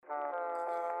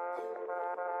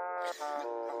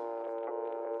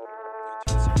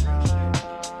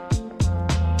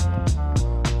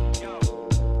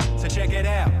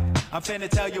I'm finna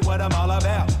tell you what I'm all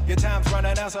about. Your time's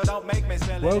running out, so don't make me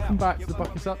spell it Welcome out. back to the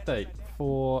Buckets Update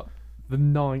for the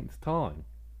 9th time.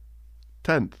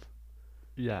 10th.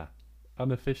 Yeah,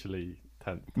 unofficially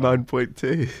 10th.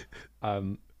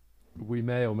 9.2. We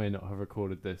may or may not have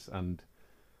recorded this and,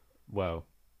 well,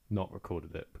 not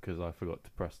recorded it because I forgot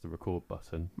to press the record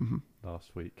button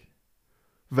last week.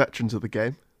 Veterans of the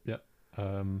game. Yep.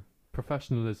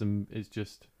 Professionalism is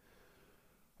just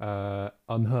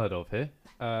unheard of here.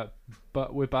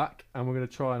 But we're back and we're going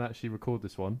to try and actually record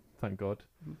this one. Thank God.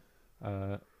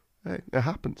 Hey, it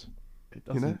happens. It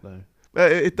doesn't, though.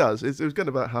 It does. It was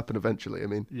going to happen eventually. I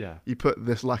mean, Yeah. you put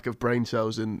this lack of brain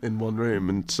cells in one room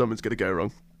and something's going to go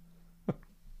wrong.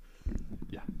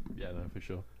 Yeah, no, for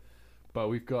sure. But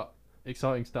we've got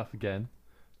exciting stuff again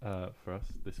for us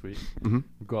this week. Mm-hmm.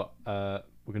 We've got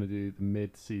we're going to do the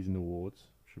mid-season awards.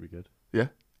 Should be good. Yeah.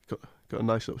 Got a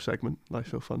nice little segment. Nice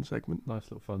little fun segment. Nice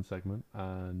little fun segment.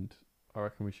 And I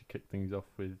reckon we should kick things off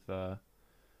with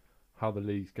how the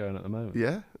league's going at the moment.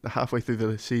 Yeah. Halfway through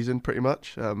the season, pretty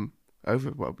much.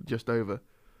 Just over.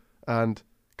 And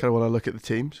kind of want to look at the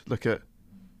teams, look at,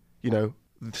 the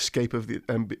scape of the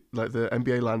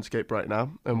NBA landscape right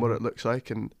now and what it looks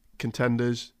like, and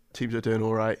contenders, teams are doing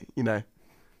all right,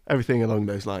 everything along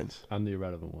those lines. And the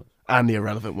irrelevant ones. And the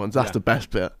irrelevant ones. That's the best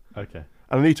bit. Okay.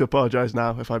 And I need to apologise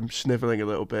now if I'm snivelling a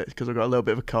little bit because I've got a little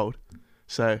bit of a cold.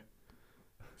 So,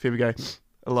 here we go.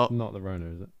 A lot. Not the Rona,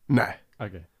 is it? No.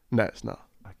 Okay. No, it's not.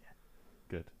 Okay.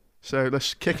 Good. So,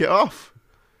 let's kick it off.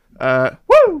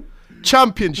 Woo!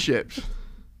 Championships.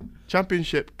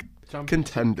 Championship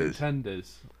contenders.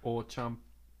 Contenders or Chamipon,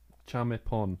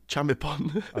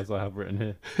 Chamipon. as I have written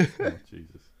here. Oh,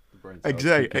 Jesus. The brain cells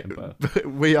keep getting better.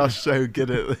 Exactly. We are so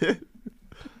good at it.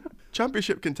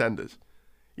 Championship contenders.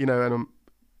 And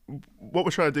what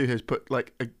we're trying to do here is put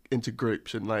into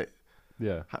groups and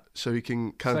Yeah. so we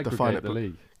can kind of Segregate define it. the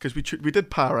league. Because we did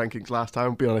power rankings last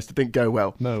time. I'll be honest, it didn't go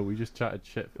well. No, we just chatted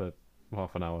shit for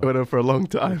half an hour. It went on for a long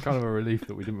time. It's kind of a relief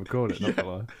that we didn't record it, not gonna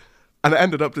lie. And it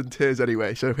ended up in tears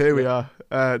anyway. So here we are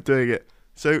doing it.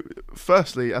 So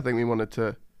firstly, I think we wanted to...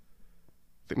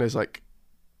 I think there's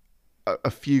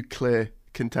a few clear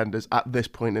contenders at this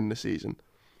point in the season.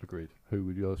 Agreed. Who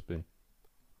would yours be?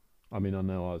 I mean, I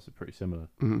know ours are pretty similar.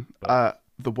 Mm-hmm.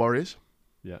 The Warriors.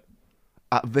 Yeah.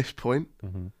 At this point,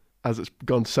 as it's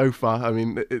gone so far, I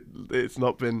mean, it's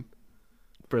not been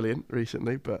brilliant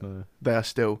recently, but they are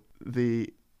still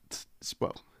the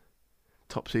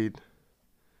top seed,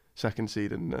 second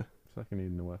seed in the... Second seed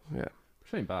in the West. Yeah.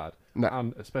 Which ain't bad. No.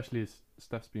 And especially as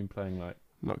Steph's been playing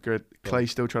not good.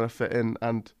 Clay's still trying to fit in,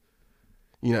 and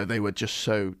they were just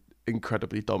so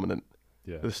incredibly dominant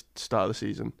at the start of the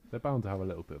season. They're bound to have a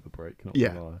little bit of a break, not Yeah.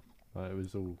 gonna lie. It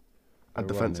was all... And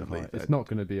defensively. It's not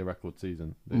going to be a record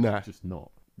season. It's just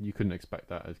not. You couldn't expect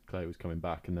that as Clay was coming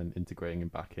back and then integrating him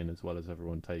back in, as well as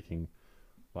everyone taking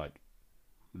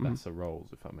lesser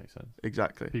roles, if that makes sense.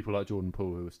 Exactly. People like Jordan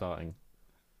Poole who were starting.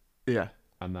 Yeah.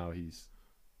 And now he's...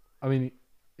 I mean,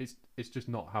 it's just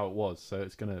not how it was, so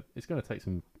it's gonna take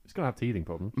some... It's going to have teething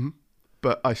problems. Mm-hmm.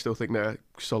 But I still think they're a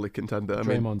solid contender.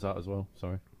 Draymond's out as well,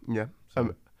 sorry. Yeah.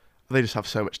 So, they just have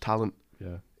so much talent.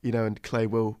 Yeah. And Clay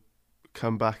will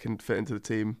come back and fit into the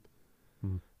team,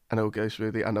 and it'll go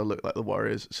smoothly, and they'll look like the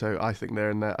Warriors. So I think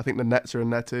they're in there. I think the Nets are in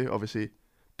there too. Obviously,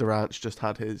 Durant's just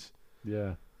had his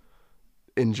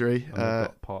injury. And they've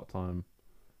got part-time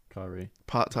Kyrie.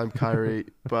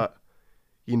 But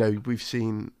we've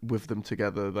seen with them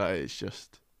together that it's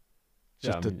just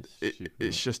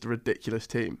it's just a ridiculous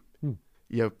team.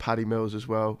 You have Paddy Mills as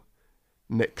well,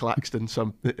 Nick Claxton.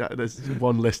 There's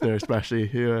one listener especially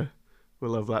who will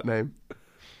love that name.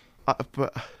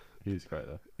 But he's great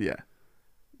though. Yeah.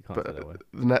 You can't say that way.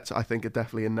 The Nets, I think, are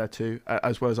definitely in there too,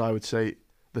 as well as I would say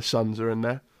the Suns are in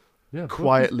there. Yeah,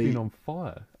 quietly been on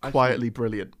fire. Actually, quietly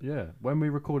brilliant. Yeah, when we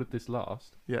recorded this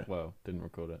last. Yeah. Well, didn't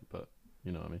record it, but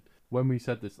you know what I mean. When we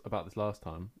said this about this last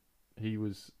time, he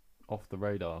was off the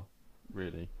radar.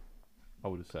 Really, I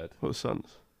would have said. What, the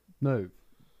Suns? No,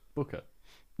 Booker.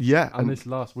 Yeah, and this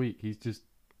last week he's just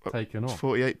taken off.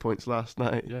 48 points last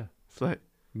night. Yeah, it's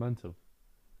mental.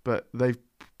 But they've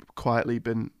quietly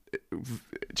been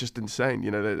just insane.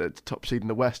 They're the top seed in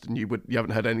the West, and you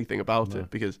haven't heard anything about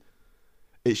it because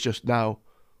it's just now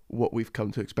what we've come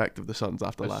to expect of the Suns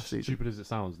after last season. Stupid as it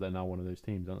sounds, they're now one of those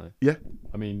teams, aren't they? Yeah.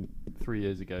 I mean, 3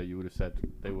 years ago you would have said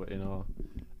they were in our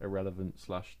irrelevant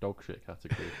 / dog shit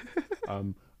category.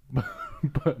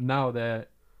 But now they're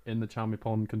in the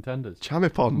Chamipon contenders.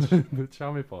 Chamipons. The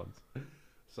Chamipons.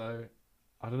 So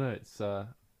I don't know.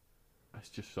 It's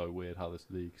just so weird how this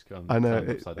league's gone. I know.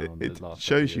 Upside down It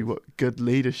shows you what good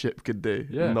leadership could do.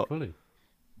 Yeah, fully.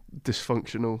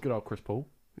 dysfunctional. Good old Chris Paul.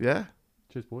 Yeah.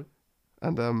 Cheers, boy.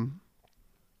 And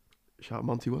shout out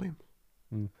Monty Williams.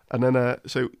 Mm. And then,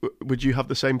 so would you have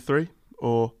the same three,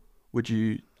 or would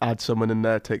you add someone in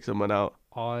there, take someone out?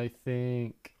 I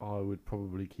think I would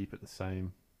probably keep it the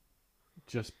same,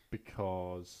 just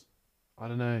because I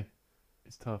don't know.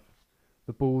 It's tough.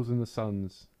 The Bulls and the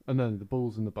Suns, and then the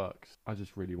Bulls and the Bucks. I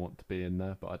just really want to be in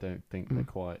there, but I don't think they're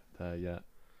quite there yet.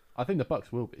 I think the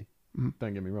Bucks will be.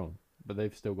 Don't get me wrong, but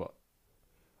they've still got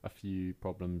a few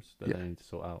problems that they need to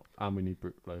sort out, and we need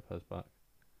Brook Lopez back.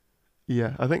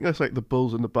 Yeah, I think that's like the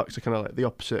Bulls and the Bucks are kind of like the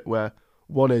opposite, where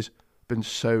one has been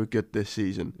so good this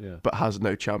season, but has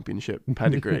no championship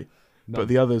pedigree, but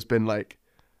the other's been like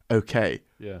okay,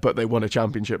 but they won a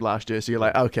championship last year, so you're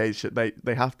like, okay,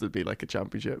 they have to be like a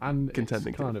championship and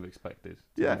contending. It's kind of expected.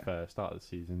 To be fair, start of the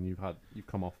season, you've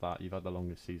come off that, you've had the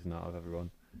longest season out of everyone.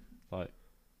 Like,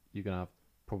 you're gonna have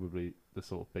probably the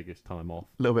sort of biggest time off.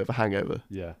 A little bit of a hangover.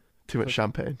 Yeah. Too much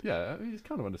champagne. Yeah, I mean, it's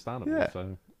kind of understandable. Yeah.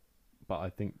 So, but I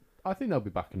think they'll be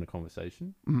back in the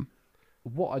conversation. Mm-hmm.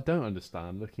 What I don't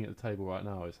understand, looking at the table right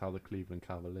now, is how the Cleveland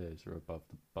Cavaliers are above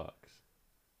the Bucks.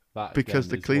 That because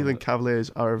the Cleveland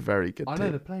Cavaliers are a very good team. I know,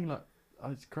 they're playing like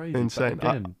it's crazy. Insane.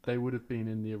 But again, they would have been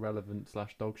in the irrelevant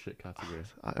 / dog shit category.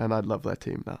 And I love their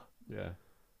team now. Yeah.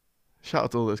 Shout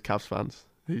out to all those Cavs fans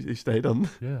who stayed on.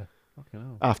 Yeah. Fucking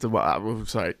hell. After what?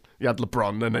 Sorry, you had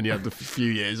LeBron, and then you had the few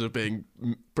years of being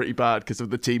pretty bad because of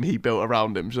the team he built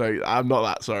around him. So I'm not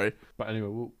that sorry. But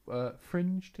anyway,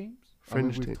 fringe teams.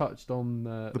 We've touched on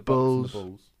the Bulls, Bucks and the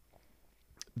Bulls,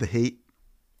 the Heat.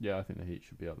 Yeah, I think the Heat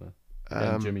should be up there.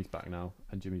 Again, Jimmy's back now,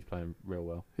 and Jimmy's playing real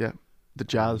well. Yeah, the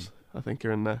Jazz, I think,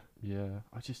 are in there. Yeah,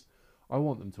 I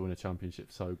want them to win a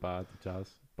championship so bad, the Jazz,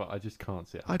 but I just can't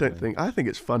see it happening. I think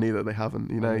it's funny that they haven't.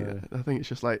 You know, I think it's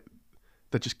just like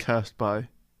they're just cursed by.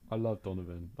 I love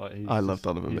Donovan. I love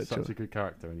Donovan Mitchell. He's such a good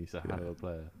character, and he's a hell of a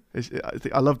player.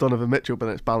 I love Donovan Mitchell, but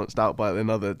it's balanced out by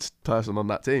another person on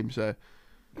that team. So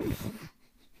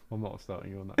I'm not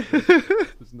starting you on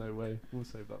that. There's no way. We'll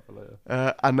save that for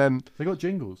later. And then they got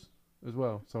Jingles as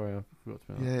well. Sorry, I forgot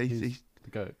to mention that. Yeah, he's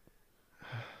the GOAT.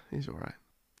 He's all right.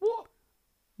 What?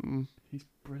 He's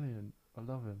brilliant. I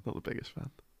love him. Not the biggest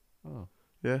fan. Oh.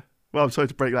 Yeah. Well, I'm sorry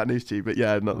to break that news to you, but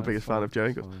yeah, not the biggest fan of Joe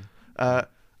Ingles.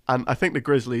 And I think the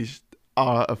Grizzlies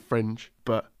are a fringe,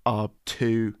 but are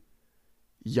too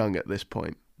young at this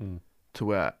point to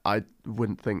where I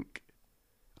wouldn't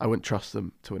trust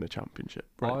them to win a championship.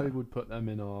 I would put them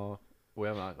in our. I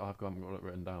haven't got it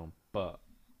written down, but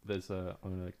I'm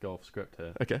going to go off script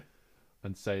here. Okay.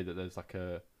 And say that there's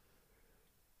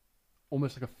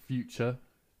almost like a future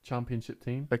championship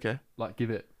team. Okay. Like, give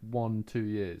it 1-2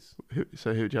 years.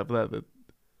 So who would you have there? The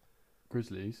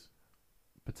Grizzlies,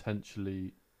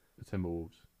 potentially the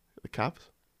Timberwolves, the Cavs,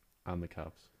 and the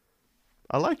Cavs.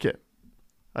 I like it.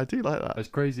 I do like that. As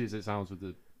crazy as it sounds with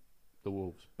the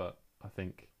Wolves, but I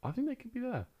think they could be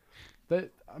there. They're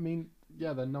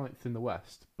ninth in the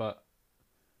West, but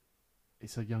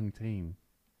it's a young team.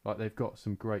 Like, they've got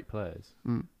some great players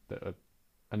that are,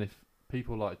 and if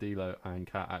people like D'Lo and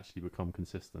Cat actually become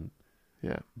consistent,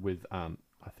 with Ant,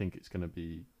 I think it's going to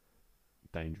be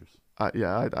dangerous. I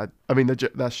mean,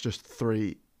 that's just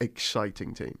three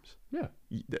exciting teams. Yeah,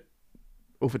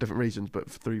 all for different reasons, but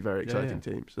three very exciting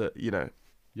teams that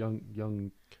young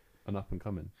and up and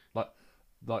coming.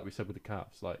 Like we said with the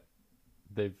Cavs, like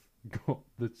they've got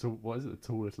the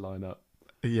tallest lineup.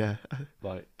 Yeah,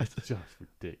 it's just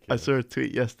ridiculous. I saw a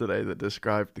tweet yesterday that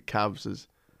described the Cavs as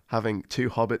having two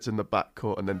hobbits in the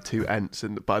backcourt and then two Ents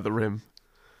by the rim.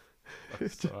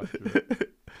 That's so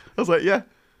accurate. I was like, yeah.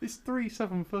 It's 3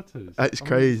 7-footers. It's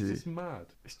crazy. It's mad.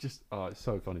 It's just, it's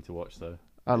so funny to watch though.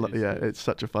 It's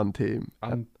such a fun team.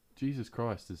 And Jesus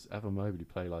Christ, does Evan Mobley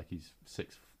play like he's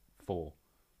 6'4"?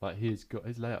 Like, he's got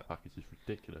his layup package is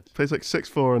ridiculous. Plays like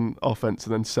 6'4" on offense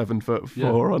and then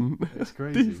 7'4" on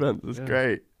defense. It's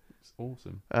great. It's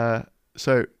awesome.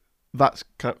 So that's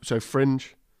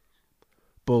fringe,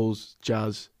 Bulls,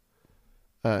 Jazz,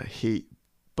 Heat,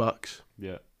 Bucks.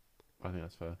 Yeah, I think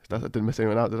that's fair. I didn't miss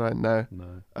anyone out, did I? No.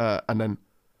 No. And then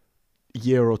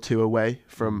year or two away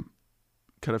from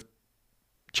kind of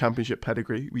championship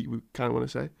pedigree, we kind of want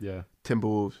to say. Yeah.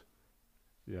 Timberwolves.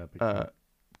 Yeah.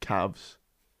 Cavs.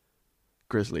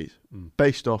 Grizzlies,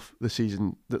 based off the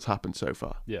season that's happened so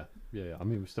far. Yeah. I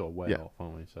mean, we're still way off,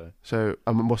 aren't we? So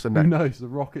what's the next? Who knows? The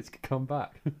Rockets could come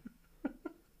back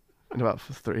in about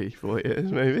 3-4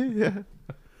 years, maybe. Yeah.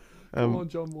 Come on,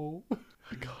 John Wall. Oh,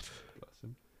 God, bless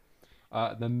him.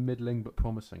 Then middling but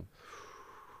promising.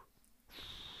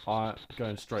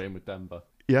 Going straight in with Denver.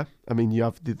 Yeah, I mean, you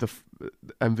have the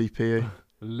MVP.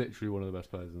 Literally one of the best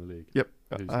players in the league. Yep.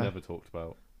 Who's never talked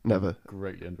about. Never.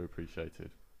 Greatly underappreciated.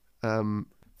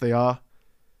 They are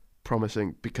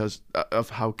promising because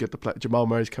of how good the player. Jamal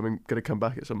Murray's going to come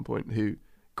back at some point. Who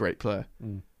great player.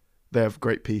 They have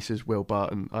great pieces. Will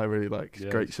Barton, I really like. He's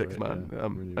great sixth man. Really,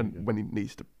 and really when he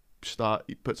needs to start,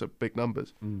 he puts up big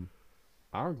numbers.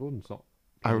 Aaron Gordon's not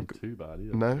too bad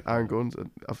either. No, Aaron Gordon's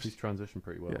he's transitioned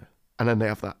pretty well. Yeah. And then they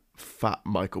have that fat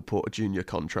Michael Porter Jr.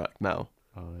 contract now.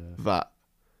 Oh yeah. That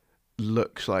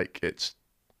looks like it's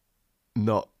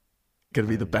not going to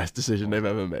be the best decision they've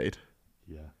ever made.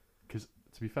 Yeah. Because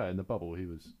to be fair, in the bubble, he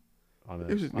was. I know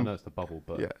it's the bubble,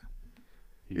 but yeah,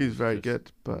 he was very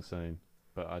good. But insane.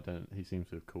 But he seems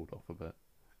to have cooled off a bit.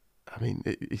 I mean,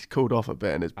 he's cooled off a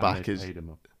bit, and his back they is. Paid him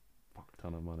a fuck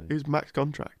ton of money. He was max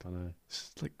contract. I know.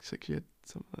 It's like 6 years,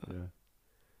 something like that.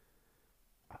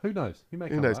 Yeah. Who knows? He may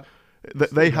come Who knows? back.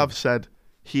 They have said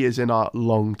he is in our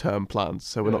long-term plans,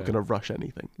 so we're not going to rush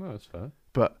anything. No, that's fair.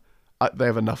 But they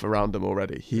have enough around him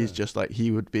already. He's just like he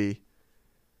would be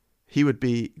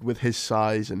with his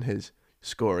size and his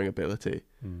scoring ability.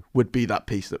 Would be that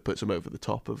piece that puts him over the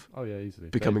top of easily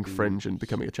becoming fringe and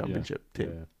becoming a championship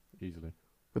team. Yeah, easily.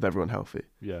 With everyone healthy.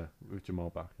 Yeah, with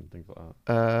Jamal back and things like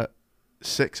that.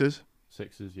 Sixers,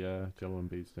 yeah. Joel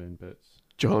Embiid's doing bits.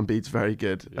 Joel Embiid's very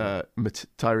good. Yeah.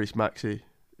 Tyrese Maxey.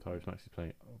 Tyrese Maxey's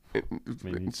playing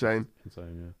insane.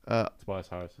 Insane, yeah. Tobias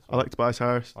Harris as well. I like Tobias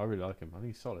Harris. I really like him. I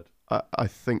think he's solid. I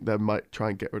think they might try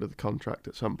and get rid of the contract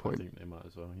at some point. I think they might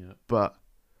as well, yeah. But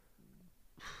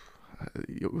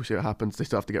we'll see what happens. They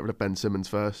still have to get rid of Ben Simmons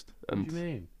first. What do you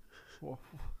mean?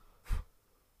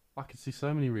 I can see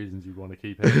so many reasons you want to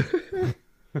keep him.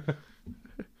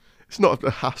 It's not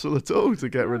a hassle at all to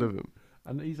get rid of him.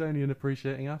 And he's only an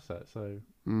appreciating asset, so,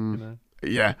 you know.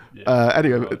 Yeah.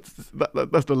 Anyway,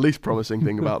 that's the least promising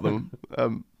thing about them.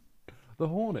 The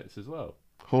Hornets as well.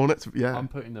 Hornets, yeah. I'm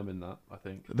putting them in that, I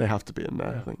think. They have to be in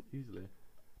there, I think. Easily.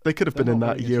 They could have been in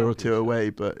that year or two away,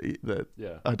 but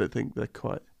I don't think they're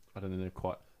quite. I don't think they're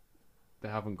quite. They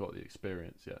haven't got the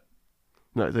experience yet.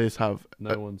 No, they just have.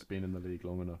 No one's been in the league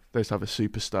long enough. They just have a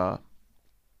superstar,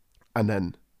 and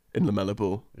then in LaMelo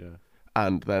Ball,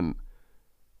 and then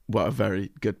a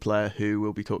very good player who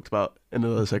will be talked about in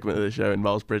another segment of the show in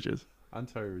Miles Bridges. And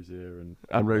Terry Rozier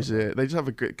and Rozier. They just have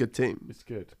a good team. It's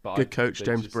good. But good coach,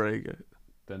 James Borrego.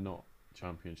 They're not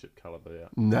championship caliber yet.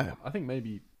 No. I think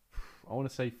maybe, I want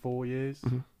to say 4 years.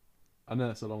 Mm-hmm. I know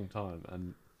it's a long time,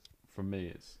 and for me,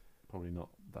 it's probably not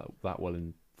that well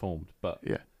informed. But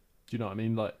do you know what I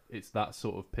mean? Like, it's that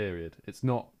sort of period. It's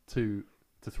not 2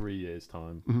 to 3 years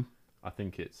time. Mm-hmm. I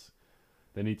think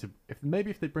they need to.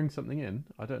 If they bring something in,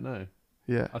 I don't know.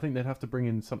 Yeah. I think they'd have to bring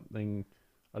in something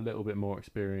a little bit more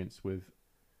experience with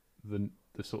the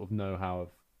sort of know-how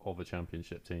of a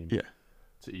championship team. Yeah.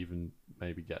 To even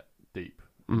maybe get deep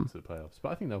into the playoffs.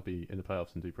 But I think they'll be in the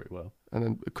playoffs and do pretty well. And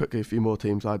then quickly, a few more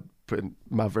teams. I'd put in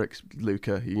Mavericks,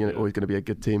 Luka. Always going to be a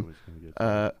good team.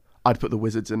 I'd put the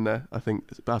Wizards in there. I think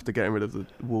after getting rid of the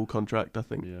Wall contract, I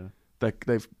think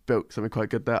they've built something quite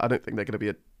good there. I don't think they're going to be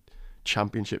a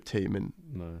championship team,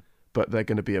 but they're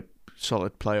going to be a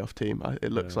solid playoff team.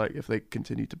 It looks like if they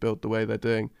continue to build the way they're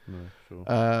doing. No,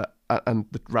 sure. And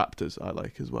the Raptors I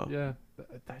like as well. Yeah,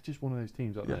 they're just one of those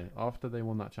teams, aren't they? After they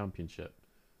won that championship,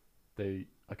 they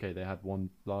had one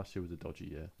last year was a dodgy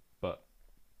year, but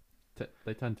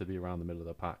they tend to be around the middle of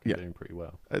the pack and doing pretty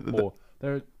well. Or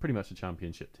they're pretty much a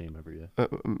championship team every year.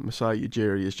 Masai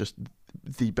Ujiri is just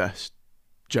the best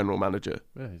general manager,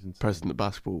 he's president of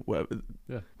basketball,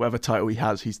 whatever title he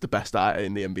has, he's the best at it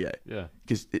in the NBA. Yeah,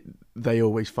 because they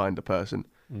always find a person.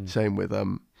 Same with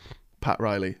Pat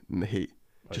Riley and the Heat.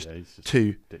 He's just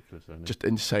two ridiculous, just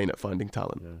insane at finding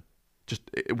talent. Yeah.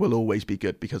 It will always be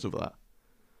good because of that.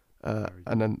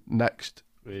 And then next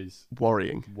is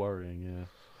worrying. Yeah.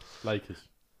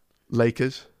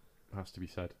 Lakers has to be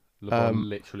said. LeBron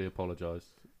literally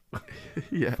apologized.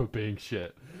 For being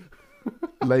shit.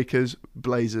 Lakers,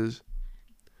 Blazers,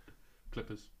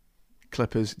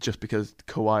 Clippers, just because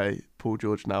Kawhi, Paul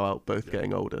George now out, both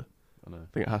getting older. I know. I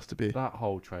think it has to be. That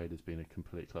whole trade has been a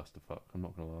complete clusterfuck. I'm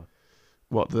not gonna lie.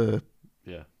 What,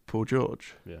 Paul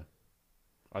George? Yeah.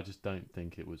 I just don't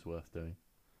think it was worth doing.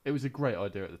 It was a great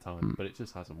idea at the time, but it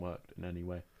just hasn't worked in any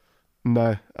way.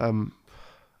 No.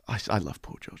 I love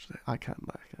Paul George. I can't.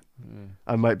 Yeah.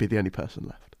 I might be the only person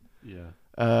left. Yeah.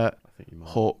 I think you might.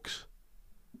 Hawks.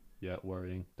 Yeah,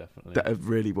 worrying, definitely. That are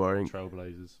really worrying.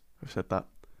 Trailblazers. I've said that.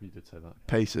 You did say that.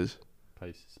 Pacers,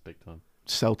 big time.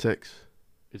 Celtics.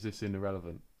 Is this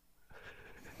irrelevant?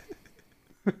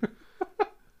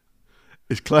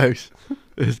 It's close.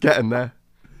 It's getting there.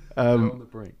 They're on the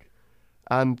brink.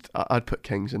 And I'd put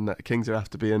Kings in that. Kings have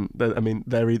to be in. I mean,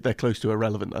 they're close to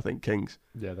irrelevant. I think Kings.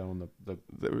 Yeah, they're on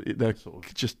they're sort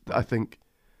of just. I think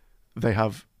they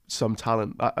have some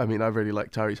talent. I mean, I really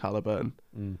like Tyrese Halliburton.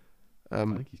 I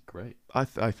think he's great. I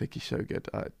think he's so good.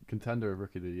 Contender of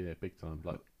Rookie of the Year, big time.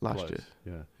 Like last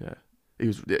year. Yeah.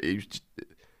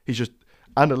 He's just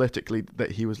analytically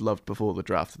that he was loved before the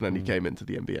draft, and then he came into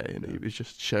the NBA and he was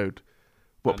just showed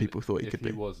what people thought he could be.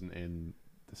 If he wasn't in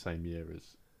the same year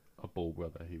as a Ball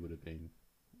brother, he would have been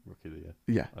Rookie of the Year.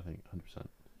 Yeah, I think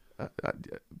 100%.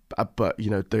 But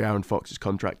De'Aaron Fox's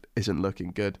contract isn't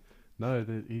looking good. No,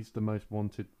 he's the most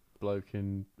wanted bloke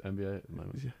in NBA at the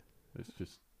moment. Yeah. It's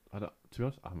just to be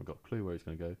honest, I haven't got a clue where he's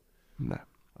going to go. No,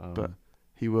 but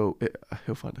he will.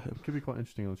 He'll find a home. Could be quite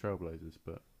interesting on the Trailblazers,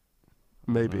 but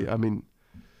maybe. I mean,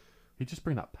 he just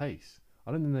bring that pace.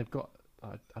 I don't think they've got.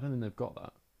 I don't think they've got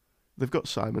that. They've got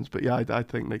Simons, but yeah, I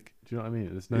think like. Do you know what I mean?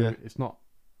 There's no. Yeah. It's not.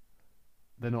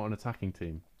 They're not an attacking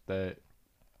team. They're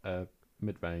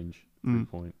mid-range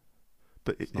 3-point.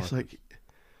 But it's like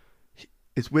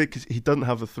it's weird because he doesn't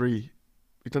have a three.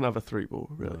 He doesn't have a 3-ball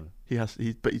really.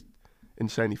 No. But he's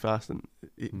insanely fast,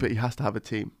 but he has to have a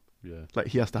team. Yeah. Like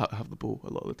he has to have the ball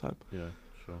a lot of the time. Yeah,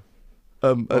 sure.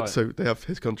 Right. So they have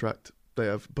his contract. They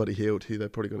have Buddy Hield, who they're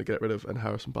probably going to get rid of, and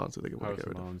Harrison Barnes, who they're going to get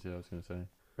rid of. Yeah, I was going to say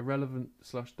irrelevant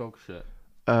 / dog shit.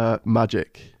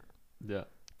 Magic. Yeah.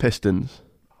 Pistons.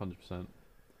 100%.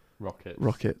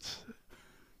 Rockets.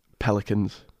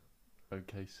 Pelicans.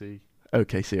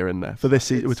 OKC are in there for this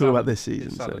season. We're talking about this season.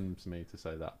 It saddens me to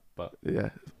say that, but yeah,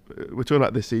 we're talking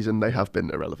about this season. They have been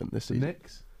irrelevant this season.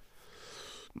 Knicks?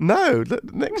 No,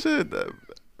 Knicks are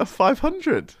a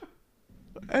 500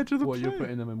 edge of the. What, play. You're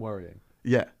putting them in worrying?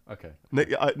 Yeah. Okay.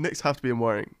 Knicks have to be in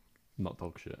worrying. Not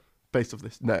dog shit. Based off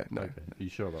this, no. Okay. Are you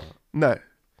sure about that? No.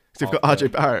 So you've got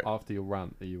RJ Barrett. After your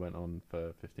rant that you went on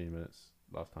for 15 minutes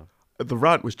last time. The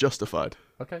rant was justified.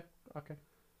 Okay.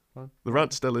 Fine. The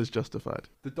rant still is justified.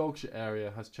 The dog shit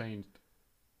area has changed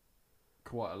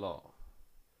quite a lot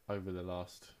over the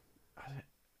last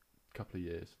couple of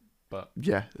years. But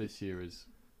yeah, this year is,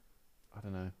 I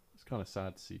don't know, it's kind of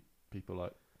sad to see people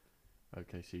like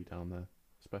OKC down there,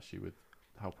 especially with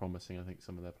how promising I think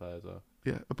some of their players are.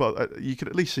 Yeah, but you can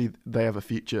at least see they have a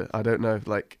future. I don't know,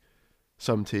 like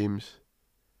some teams.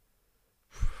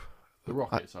 The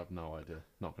Rockets, I have no idea.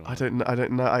 Not gonna. I don't know.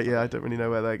 I don't really know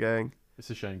where they're going. It's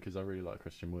a shame because I really like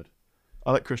Christian Wood.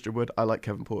 I like Christian Wood. I like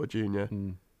Kevin Porter Jr.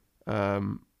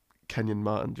 Kenyon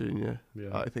Martin Jr. Yeah.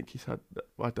 I think he's had.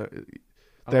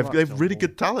 They've really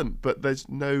good talent, but there's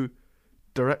no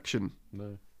direction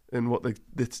in what the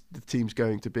team's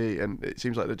going to be, and it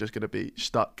seems like they're just going to be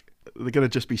stuck. They're going to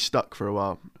just be stuck for a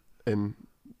while in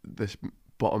this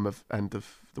bottom end of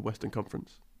the Western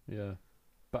Conference. Yeah,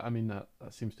 but I mean that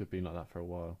seems to have been like that for a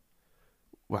while.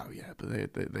 Well, yeah, but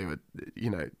they were,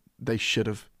 they should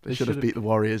have beat the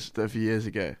Warriors a few years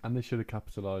ago, and they should have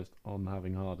capitalised on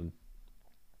having Harden.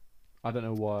 I don't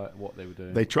know what they were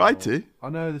doing. They tried to. I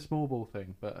know the small ball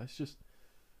thing, but it's just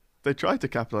they tried to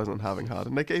capitalise on having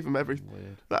Harden. They gave him everything.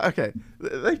 Weird. Okay,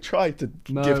 they tried to.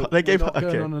 No, they gave. Not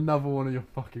going on another one of your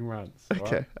fucking rants.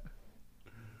 Okay. Right?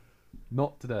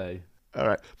 Not today. All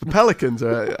right. The Pelicans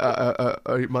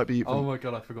might be. Oh my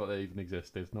god, I forgot they even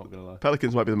existed. Not gonna lie.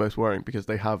 Pelicans might be the most worrying because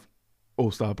they have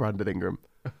all-star Brandon Ingram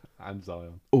and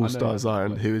Zion. All-star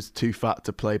Zion, who is too fat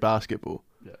to play basketball.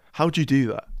 Yeah. How'd you do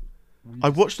that? I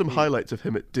watched some highlights of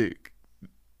him at Duke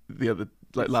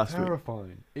last week.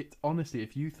 Terrifying. It honestly,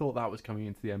 if you thought that was coming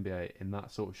into the NBA in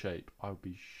that sort of shape, I would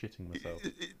be shitting myself.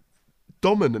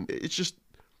 Dominant. It's just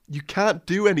you can't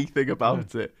do anything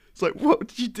about it. It's like, what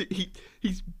did you do?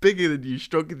 He's bigger than you,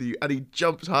 stronger than you, and he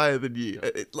jumps higher than you.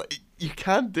 Yeah. You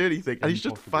can't do anything, and he's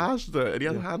just faster, and he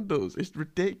has handles. It's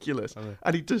ridiculous.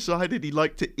 And he decided he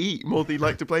liked to eat more than he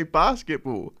liked to play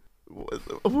basketball.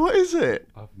 What is it?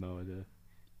 I have no idea.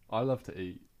 I love to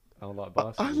eat. I like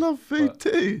basketball. I love food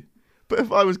too. But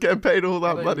if I was getting paid all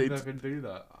that money, I don't even do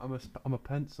that. I'm a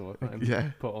pencil. I can't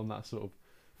even put on that sort of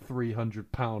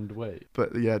 300-pound weight.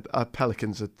 But yeah, our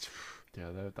Pelicans are.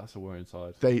 Yeah, that's a worrying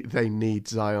side. They need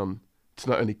Zion to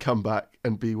not only come back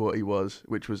and be what he was,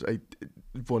 which was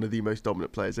one of the most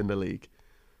dominant players in the league,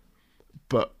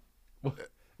 but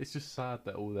it's just sad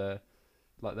that all their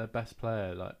best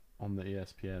player on the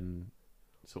ESPN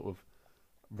sort of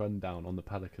rundown on the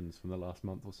Pelicans from the last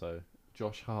month or so,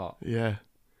 Josh Hart. Yeah,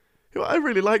 I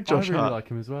really like Josh Hart. I really like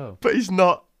him as well, but he's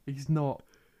not. He's not.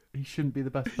 He shouldn't be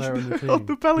the best player on the team. On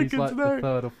the Pelicans, he's like the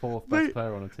third or fourth best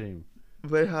player on a team.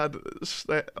 They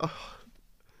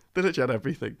literally had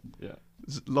everything. Yeah.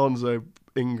 Lonzo,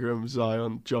 Ingram,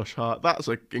 Zion, Josh Hart. That's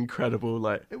incredible.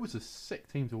 It was a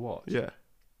sick team to watch. Yeah.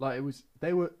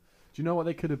 They were Do you know what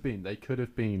they could have been? They could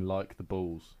have been like the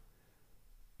Bulls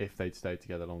if they'd stayed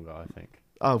together longer, I think.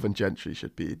 Alvin Gentry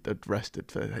should be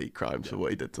arrested for hate crimes for what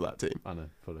he did to that team. I know,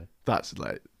 fully. That's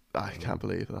like, I can't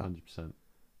believe that.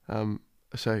 100%.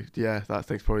 So, yeah, that I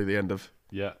think's probably the end of...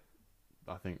 Yeah.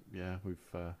 I think, we've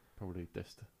probably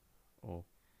dissed or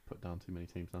put down too many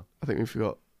teams now. I think we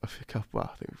forgot a couple. Well,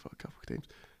 I think we've got a couple of teams.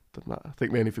 Doesn't matter. I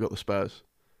think we only forgot the Spurs.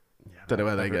 Yeah, don't know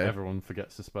where they go. Everyone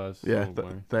forgets the Spurs. Yeah,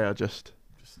 they are just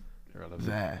irrelevant.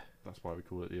 There. That's why we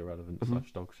call it the irrelevant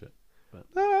 / dog shit. But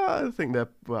I think they're...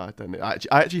 Well, I don't know. I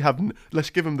actually have... Let's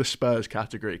give them the Spurs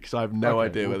category, because I have no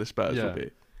idea where the Spurs will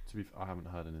be. I haven't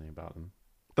heard anything about them.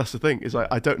 That's the thing. Is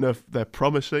I don't know if they're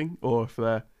promising or if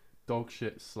they're... Dog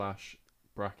shit /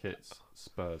 brackets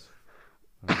Spurs.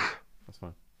 That's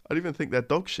fine. I don't even think they're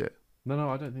dog shit. No,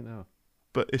 I don't think they are.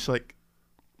 But it's like...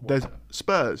 There's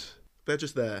Spurs. They're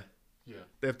just there. Yeah.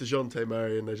 They have DeJounte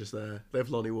Murray and they're just there. They have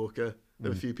Lonnie Walker. They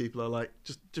have a few people I like.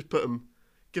 Just put them...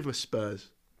 Give them a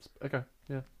Spurs. Okay,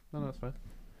 yeah. No, that's fine.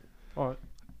 All right.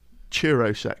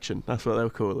 Churro section. That's what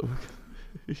they'll call them.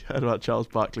 You heard about Charles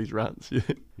Barkley's rants?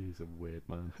 He's a weird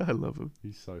man. I love him.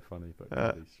 He's so funny, but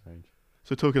really strange.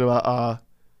 So talking about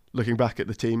looking back at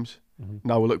the teams, Mm-hmm.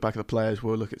 now we'll look back at the players.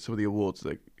 We'll look at some of the awards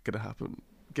that are going to happen,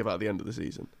 give out at the end of the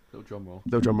season. Little drum roll.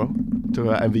 To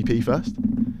MVP first.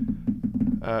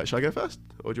 Shall I go first,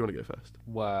 or do you want to go first?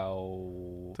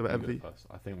 Well, to MVP. You go first.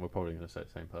 I think we're probably going to say the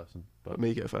same person. But Let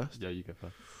me go first. Yeah, you go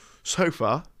first. So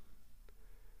far,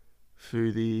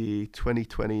 through the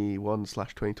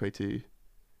 2021/2022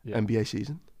 NBA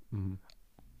season,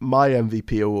 my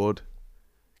MVP award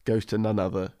goes to none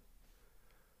other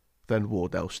than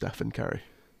Wardell Stephen Curry.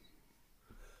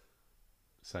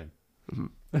 Same.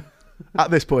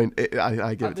 At this point,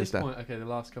 I give it to Steph. Okay, the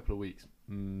last couple of weeks,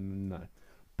 no.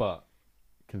 But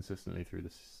consistently through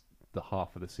the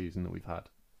half of the season that we've had.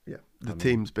 Yeah. The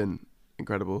team's been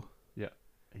incredible. Yeah.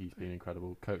 He's been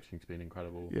incredible. Coaching's been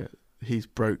incredible. Yeah. He's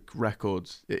broke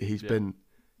records. He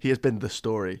has been the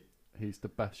story. He's the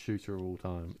best shooter of all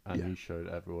time, and he showed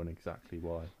everyone exactly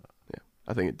why. Yeah.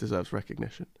 I think it deserves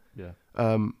recognition. Yeah.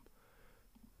 I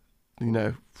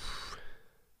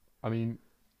mean,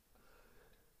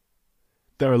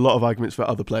 there are a lot of arguments for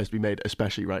other players to be made,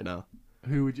 especially right now.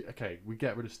 Who would you... Okay, we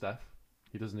get rid of Steph.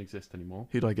 He doesn't exist anymore.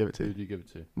 Who do I give it to? Who do you give it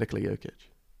to? Nikola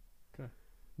Jokic. Okay,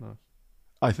 nice.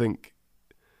 I think...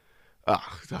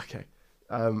 okay.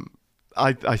 I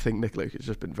think Nikola Jokic has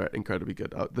just been very incredibly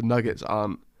good. The Nuggets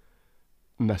aren't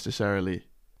necessarily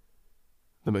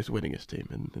the most winningest team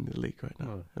in the league right now.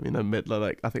 No. I mean, I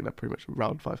think they're pretty much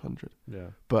around 500. Yeah.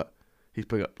 But he's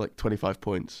putting up like 25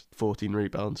 points, 14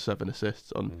 rebounds, 7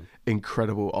 assists on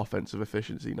incredible offensive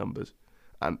efficiency numbers.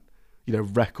 And,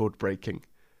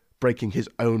 breaking his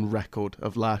own record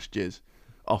of last year's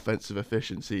offensive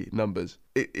efficiency numbers.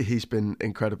 He's been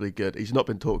incredibly good. He's not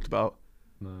been talked about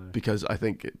because I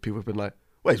think people have been like,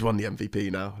 well, he's won the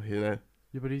MVP now, Yeah,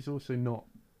 but he's also not...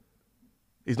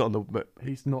 He's not the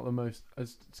most...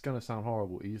 It's going to sound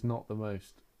horrible. He's not the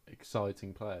most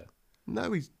exciting player.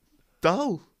 No, he's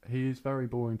dull. He is very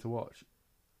boring to watch.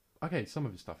 Okay, some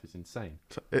of his stuff is insane.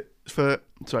 For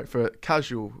a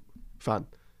casual fan,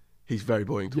 he's very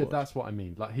boring to watch. Yeah, that's what I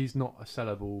mean. Like, he's not a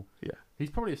sellable... Yeah.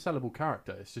 He's probably a sellable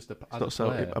character. It's just a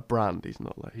brand. He's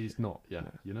not like... He's not,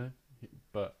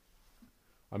 But,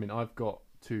 I mean, I've got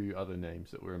 2 other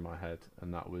names that were in my head,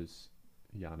 and that was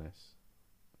Giannis.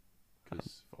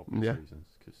 Because for obvious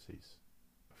reasons, because he's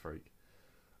a freak.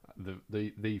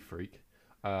 The freak.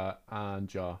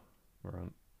 And Ja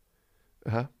Morant.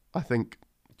 I think...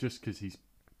 Just because he's...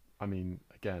 I mean,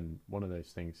 again, one of those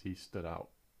things, he stood out.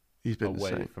 He's been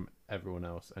away from everyone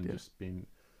else and just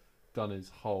done his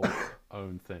whole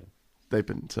own thing. They've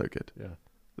been so good. Yeah.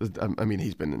 I mean,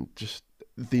 he's been just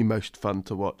the most fun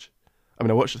to watch. I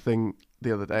mean, I watched a thing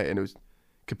the other day and it was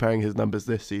comparing his numbers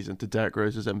this season to Derrick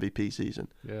Rose's MVP season.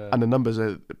 Yeah. And the numbers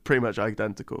are pretty much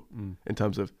identical in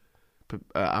terms of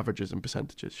averages and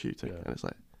percentages shooting. Yeah. And it's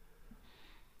like...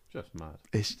 Just mad.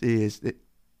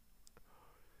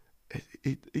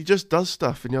 He just does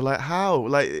stuff and you're like, how?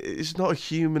 Like, it's not a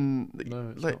human...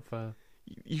 No, it's like, not fair.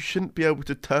 You shouldn't be able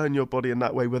to turn your body in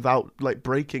that way without like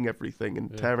breaking everything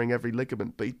and tearing every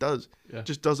ligament, but he does. Yeah.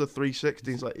 Just does a 360.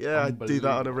 He's like, I do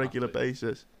that on a regular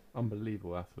basis.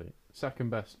 Unbelievable athlete.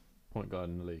 Second best point guard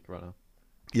in the league right now.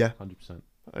 Yeah. 100%.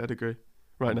 I'd agree.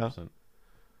 Right 100%.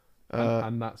 Now.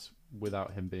 And that's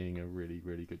without him being a really,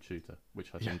 really good shooter,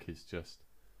 which I think is just...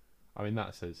 I mean,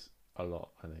 that says a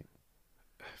lot, I think.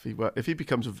 If he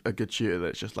becomes a good shooter, then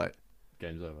it's just like...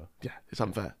 Game's over. Yeah, it's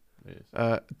unfair. It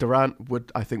is. Durant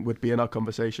would be in our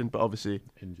conversation, but obviously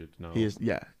injured. No, he is.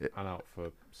 Yeah, and out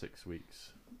for 6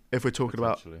 weeks. If we're talking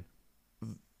about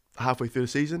halfway through the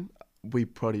season, we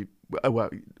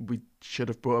should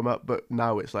have brought him up, but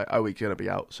now it's like, oh, he's going to be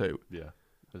out. So yeah,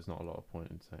 there's not a lot of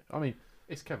point in saying. I mean,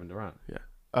 it's Kevin Durant.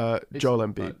 Yeah. Joel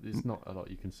Embiid. There's not a lot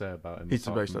you can say about him. He's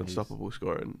the most unstoppable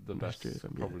scorer in the best,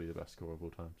 probably the best scorer of all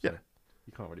time. So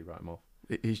you can't really write him off.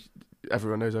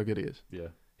 Everyone knows how good he is. Yeah.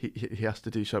 He has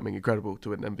to do something incredible to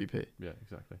win MVP. Yeah,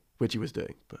 exactly. Which he was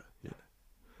doing, but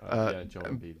Joel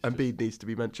Embiid. Embiid needs to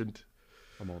be mentioned.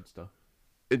 A monster.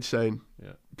 Insane.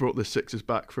 Yeah. Brought the Sixers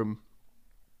back from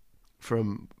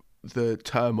the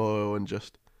turmoil and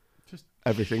just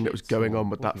everything that was going on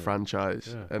with that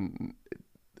franchise, and it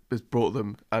has brought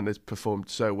them and has performed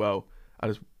so well and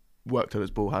has worked on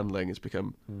his ball handling. Has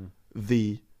become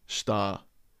the star.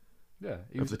 Yeah,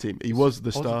 of the team. He was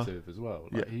the star as well.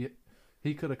 Like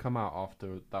he could have come out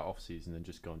after that off season and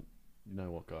just gone, you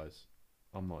know what, guys,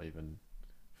 I'm not even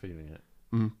feeling it.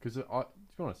 Because to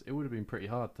be honest, it would have been pretty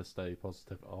hard to stay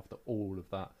positive after all of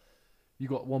that. You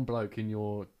got one bloke in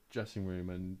your dressing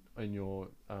room and in your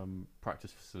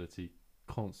practice facility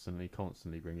constantly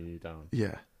bringing you down.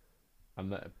 Yeah.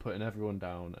 And putting everyone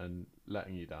down and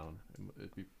letting you down.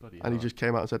 It'd be bloody hard. And he just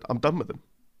came out and said, I'm done with him.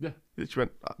 Yeah. He just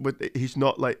went, he's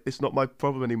not like, it's not my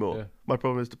problem anymore. Yeah. My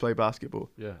problem is to play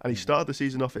basketball. Yeah. And he started the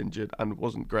season off injured and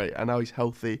wasn't great. And now he's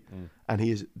healthy and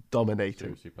he is dominating.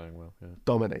 Seriously playing well, yeah.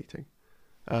 Dominating.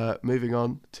 Moving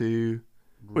on to,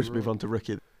 we'll just move on to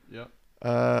rookie. Yeah.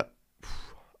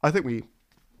 I think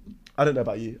I don't know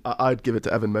about you, I'd give it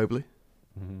to Evan Mobley.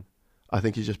 Mm-hmm. I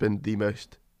think he's just been the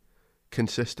most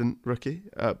consistent rookie,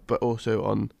 but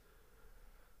also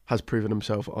has proven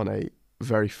himself on a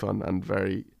very fun and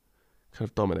very kind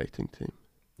of dominating team.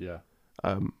 Yeah.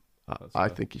 I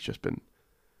think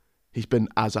he's been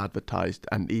as advertised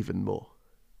and even more.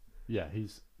 Yeah,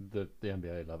 he's the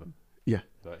NBA 11. Yeah.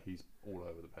 Like he's all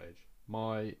over the page.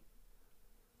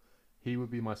 He would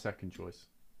be my second choice.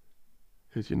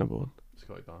 Who's your number one?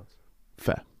 Scotty Barnes.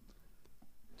 Fair.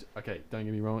 Okay, don't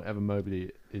get me wrong, Evan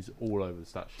Mobley is all over the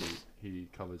stat sheet. He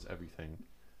covers everything.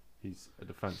 He's a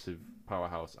defensive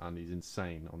powerhouse and he's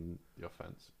insane on the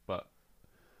offense. But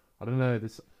I don't know,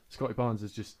 this Scotty Barnes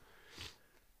is just,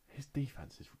 his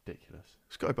defense is ridiculous.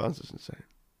 Scotty Barnes is insane.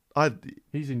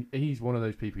 He's one of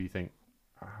those people you think,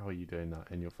 how are you doing that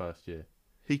in your first year?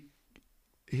 He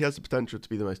has the potential to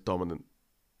be the most dominant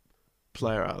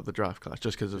player out of the draft class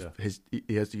just because of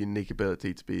he has the unique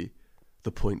ability to be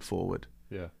the point forward.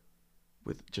 Yeah.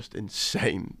 With just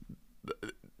insane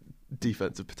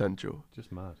defensive potential.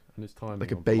 Just mad. And his time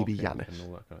like a baby Giannis. And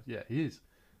all that kind of, yeah, he is.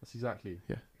 That's exactly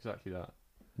that.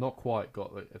 Not quite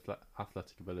got the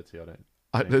athletic ability, I don't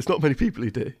think. There's not many people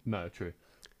who do. No, true.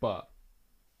 But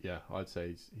yeah, I'd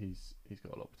say he's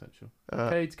got a lot of potential.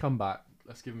 Cade's come back.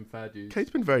 Let's give him fair dues.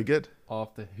 Cade's been very good.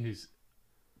 After his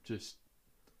he's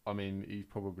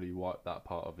probably wiped that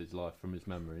part of his life from his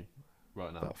memory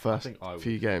right now. That first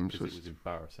few games was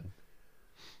embarrassing.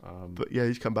 But yeah,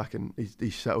 he's come back and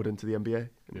he's settled into the NBA.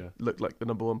 Yeah, looked like the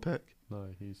number one pick. No,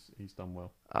 he's done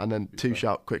well. And then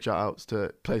quick shout outs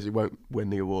to players who won't win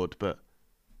the award, but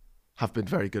have been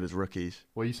very good as rookies.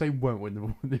 Well, you say won't win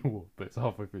the award, but it's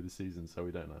halfway through the season, so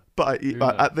we don't know. But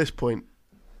at this point,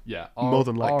 more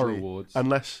than likely, our awards,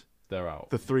 unless they're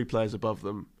out, the three players above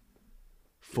them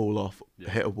fall off,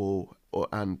 hit a wall,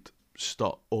 and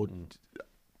stop, or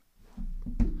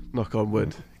knock on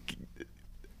wood,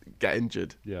 get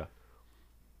injured. Yeah,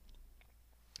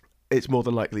 it's more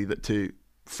than likely that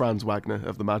Franz Wagner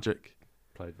of the Magic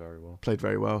played very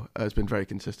well. Has been very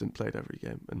consistent, played every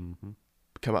game, and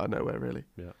come out of nowhere really.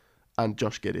 Yeah, and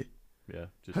Josh Giddey. Yeah,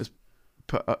 has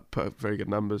put up very good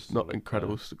numbers. Solid, not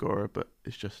incredible scorer, but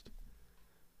it's just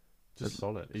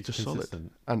solid. He's just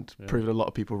consistent. Solid and proven a lot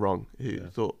of people wrong who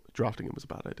thought drafting him was a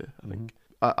bad idea. I think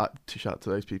to shout out to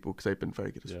those people because they've been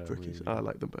very good as rookies. Really. I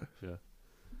like them both. Yeah.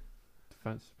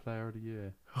 Defensive Player of the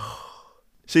Year.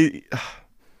 See,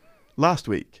 last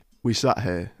week we sat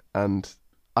here and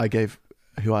I gave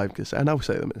who I'm going to say, and I'll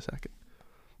say them in a second.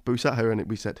 But we sat here and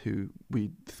we said who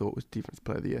we thought was Defensive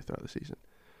Player of the Year throughout the season.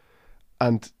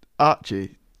 And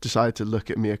Archie decided to look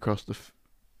at me across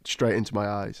straight into my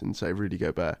eyes and say Rudy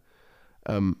Gobert.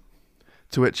 To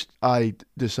which I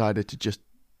decided to just...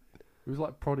 It was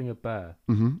like prodding a bear.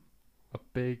 Mm-hmm. A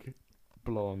big,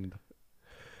 blonde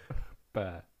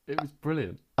bear. It was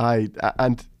brilliant.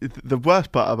 And the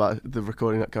worst part about the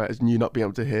recording that came out is you not being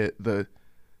able to hear the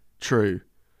true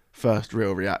first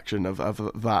real reaction of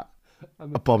that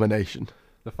abomination.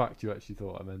 The fact you actually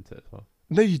thought I meant it as well.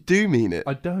 No, you do mean it.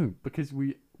 I don't, because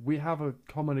we have a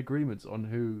common agreement on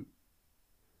who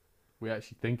we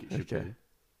actually think it should be.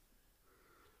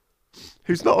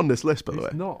 Who's not on this list, by the way?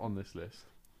 Who's not on this list.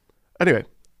 Anyway,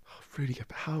 really good.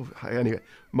 How anyway?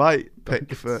 My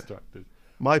pick for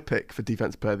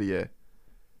Defensive Player of the Year,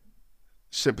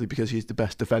 simply because he's the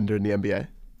best defender in the NBA.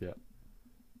 Yeah.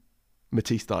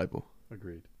 Matisse Thybulle.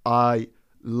 Agreed. I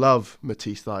love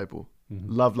Matisse Thybulle.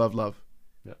 Mm-hmm. Love.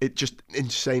 Yeah. It just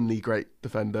insanely great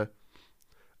defender.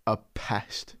 A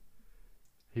pest.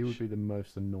 He would be the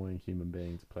most annoying human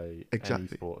being to play any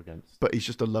sport against. But he's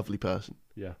just a lovely person.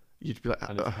 Yeah. You'd be like,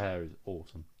 and his hair is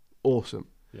awesome. Awesome.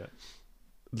 Yeah.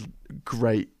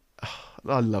 Great.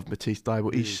 I love Matisse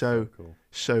Thybulle. He's so cool.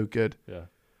 So good. Yeah.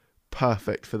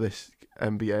 Perfect for this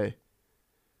NBA.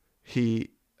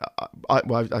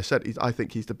 I said I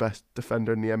think he's the best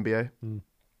defender in the NBA. Mm.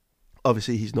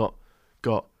 Obviously, he's not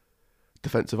got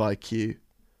defensive IQ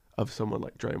of someone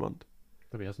like Draymond.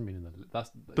 But he hasn't been in the.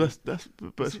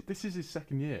 But this is his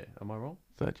second year. Am I wrong?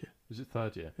 Third year. Is it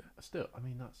third year? Yeah. Still, I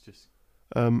mean, that's just.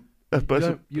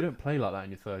 You don't play like that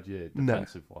in your third year,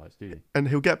 defensive wise, do you? And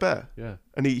he'll get better. Yeah.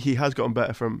 And he has gotten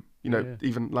better from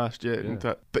even last year.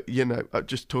 Yeah. But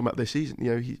just talking about this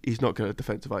season, he's not got a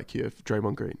defensive IQ of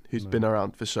Draymond Green, who's been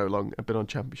around for so long and been on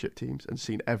championship teams and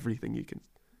seen everything you can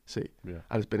see, and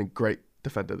has been a great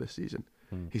defender this season.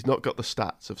 He's not got the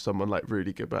stats of someone like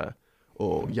Rudy Gobert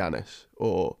or Giannis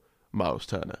or Miles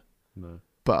Turner. No.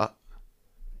 But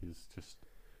he's just.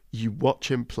 You watch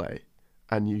him play,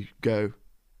 and you go,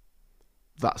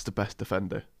 "That's the best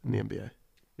defender in the NBA."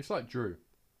 It's like Drew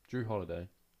Holiday.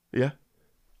 Yeah.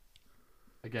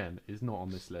 Again, is not on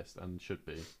this list and should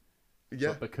be.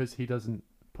 Yeah. But because he doesn't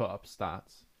put up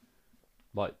stats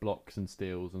like blocks and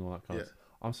steals and all that kind of stuff.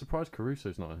 I'm surprised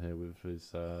Caruso's not in here with his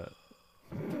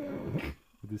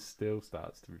steal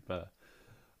stats, to be fair.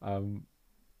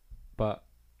 But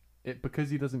because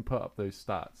he doesn't put up those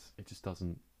stats, it just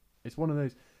doesn't. It's one of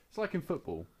those. It's like in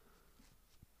football.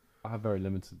 I have very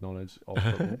limited knowledge of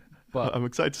football, but I'm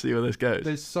excited to see where this goes.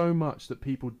 There's so much that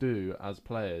people do as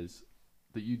players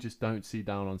that you just don't see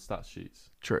down on stat sheets.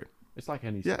 True. It's like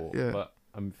any sport, but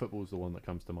football's the one that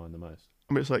comes to mind the most.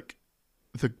 I mean, it's like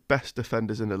the best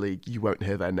defenders in the league. You won't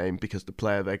hear their name because the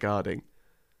player they're guarding,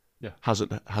 hasn't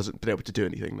been able to do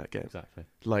anything in that game. Exactly.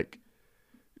 Like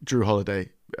Drew Holiday,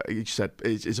 you said,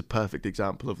 is a perfect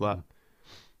example of that.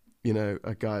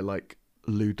 A guy like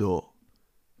Lou Dort.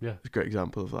 Yeah, it's a great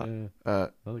example of that. Yeah.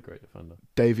 Another great defender.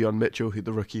 Davion Mitchell, who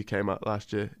the rookie who came out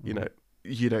last year. You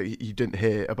didn't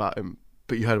hear about him,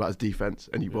 but you heard about his defense,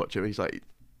 and you watch him. He's like,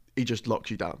 he just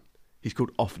locks you down. He's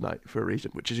called Off Night for a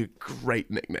reason, which is a great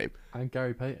nickname. And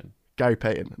Gary Payton,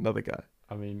 another guy.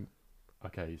 I mean,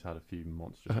 okay, he's had a few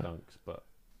monstrous dunks, but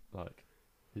like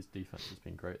his defense has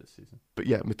been great this season. But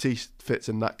yeah, Matisse fits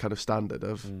in that kind of standard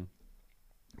of.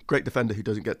 Great defender who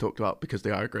doesn't get talked about because they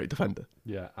are a great defender.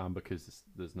 Yeah, and because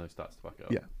there's no stats to back it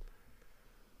up. Yeah.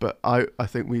 But I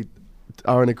think we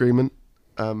are in agreement.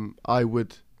 I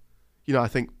would, I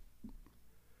think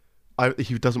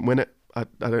he doesn't win it. I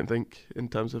don't think in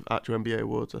terms of actual NBA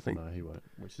awards. I think no, he won't,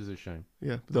 which is a shame.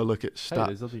 Yeah, they'll look at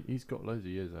stats. Hey, he's got loads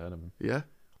of years ahead of him. Yeah,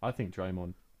 I think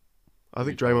Draymond. I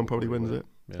think Draymond probably wins it.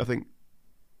 Yeah. I think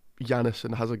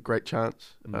Giannis has a great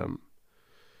chance.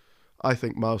 I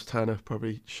think Miles Turner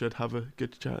probably should have a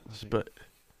good chance, but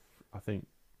I think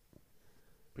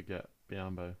Baguette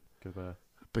Biyombo.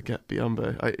 Baguette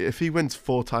Biyombo. If he wins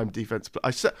 4-time defense,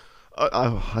 I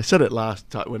said it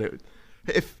last time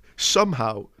if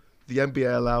somehow the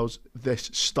NBA allows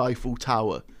this stifle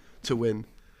tower to win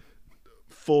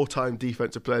 4-time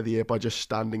defensive player of the year by just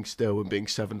standing still and being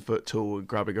 7 foot tall and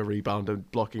grabbing a rebound and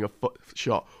blocking a foot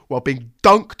shot while being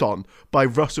dunked on by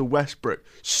Russell Westbrook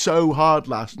so hard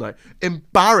last night,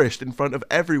 embarrassed in front of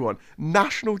everyone,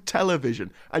 national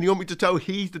television, and you want me to tell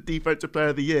he's the defensive player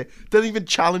of the year? Doesn't even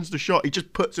challenge the shot. He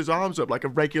just puts his arms up like a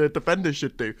regular defender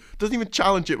should do. Doesn't even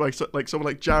challenge it like someone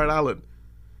like Jared Allen.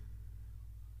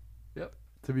 Yep.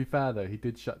 To be fair though, he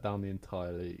did shut down the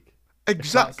entire league.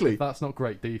 Exactly. If that's not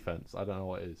great defense, I don't know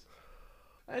what is.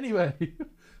 Anyway,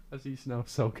 as he's now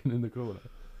sulking in the corner.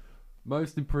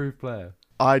 Most improved player.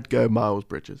 I'd go Miles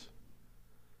Bridges.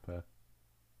 Fair.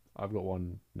 I've got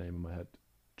one name in my head.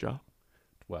 Ja?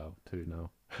 Well, 2 now,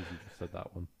 because you just said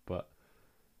that one. But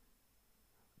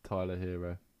Tyler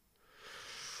Hero.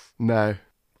 No.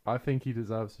 I think he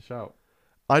deserves a shout.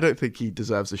 I don't think he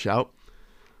deserves a shout.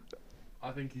 I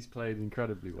think he's played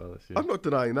incredibly well this year. I'm not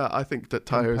denying that. I think that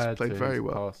Tyler has played very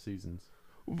well. Past seasons.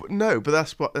 No, but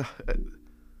that's what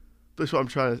I'm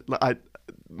trying to.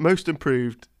 Most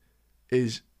improved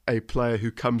is a player who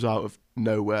comes out of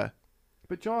nowhere.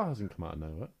 But Ja hasn't come out of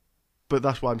nowhere. But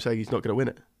that's why I'm saying he's not going to win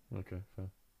it. Okay, fair.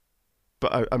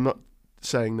 But I'm not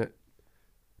saying that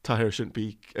Tyler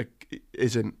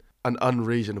isn't an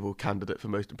unreasonable candidate for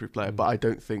most improved player, but I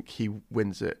don't think he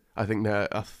wins it. I think there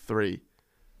are 3,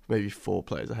 maybe 4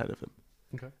 players ahead of him.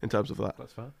 Okay. In terms of that.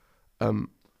 That's fair.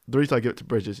 The reason I give it to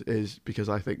Bridges is because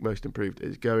I think most improved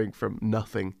is going from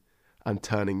nothing and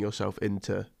turning yourself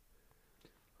into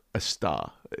a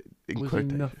star. Was he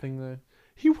nothing though?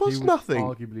 He was nothing.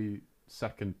 Arguably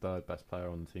second, third best player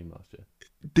on the team last year.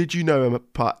 Did you know him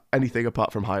anything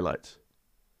apart from highlights?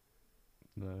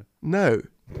 No,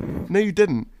 you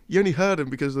didn't. You only heard him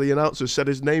because the announcer said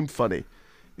his name funny.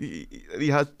 He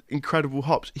had incredible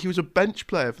hops. He was a bench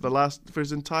player for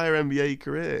his entire NBA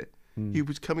career. He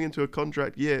was coming into a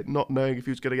contract year not knowing if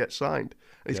he was going to get signed.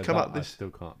 And he's come out this. I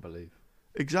still can't believe.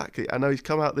 Exactly. I know he's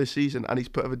come out this season and he's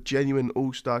put up a genuine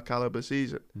all-star caliber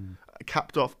season.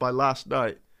 Capped off by last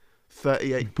night,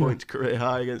 38 points career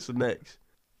high against the Knicks.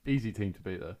 Easy team to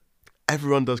beat though.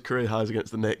 Everyone does career highs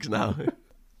against the Knicks now.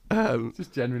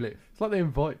 Just generally, it's like they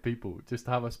invite people just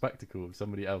to have a spectacle of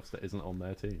somebody else that isn't on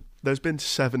their team. There's been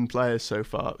 7 or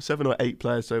 8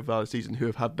 players so far this season who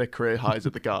have had their career highs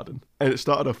at the Garden. And it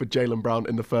started off with Jaylen Brown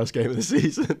in the first game of the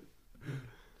season.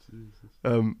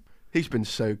 He's been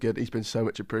so good. He's been so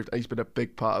much improved. He's been a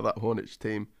big part of that Hornets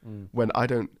team when I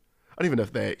don't even know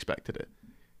if they expected it.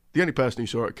 The only person who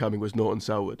saw it coming was Norton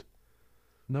Selwood.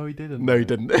 No, he didn't. No, he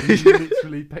didn't. He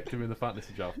literally picked him in the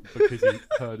fantasy draft because he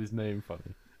heard his name funny.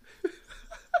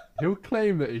 He'll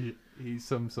claim that he's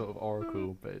some sort of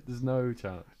oracle, but there's no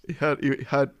chance. He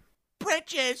had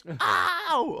Bridges,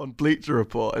 ow, on Bleacher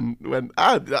Report and went,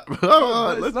 let's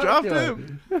draft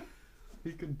him.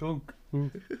 He can dunk.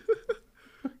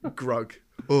 Grug.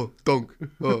 Oh, dunk.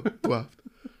 Oh, draft.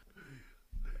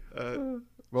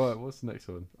 Right, what's the next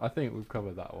one? I think we've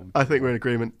covered that one. I think we're in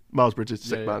agreement. Miles Bridges,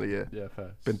 sixth man of the year. Yeah,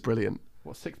 fair. Been brilliant.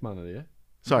 What, sixth man of the year?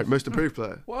 Sorry, most improved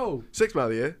player. Whoa. Sixth man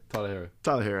of the year. Tyler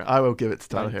Hero. I will give it to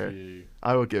Tyler Thank Hero. You.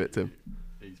 I will give it to him.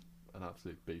 He's an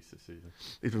absolute beast this season.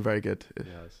 He's been very good. He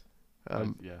has.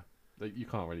 You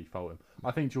can't really fault him.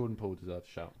 I think Jordan Poole deserves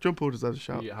a shout. Jordan Poole deserves a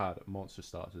shout. He had a monster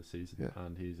start to the season,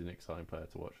 and he's an exciting player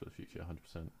to watch for the future,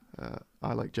 100%.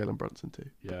 I like Jalen Brunson too.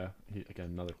 Yeah, again,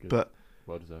 another good, but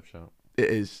well-deserved shout. It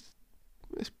is.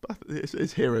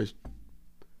 It's Heroes.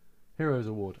 Heroes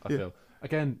Award, I feel.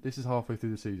 Again, this is halfway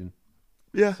through the season.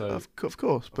 Yeah, so, of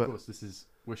course. But of course, this is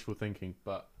wishful thinking,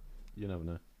 but you never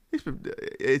know.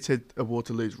 It's a award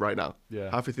to lose right now.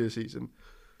 Yeah. Halfway through the season,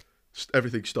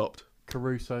 everything stopped.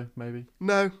 Caruso, maybe?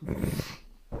 No.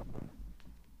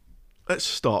 Let's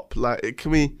stop. Like,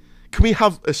 can we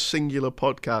have a singular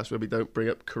podcast where we don't bring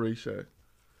up Caruso?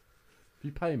 If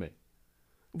you pay me.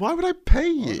 Why would I pay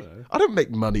you? I don't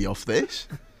make money off this.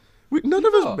 None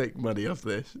of us make money off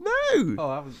this. No. Oh,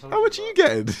 I haven't. How much are you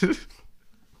getting?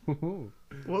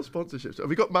 What sponsorships? Have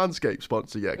we got Manscaped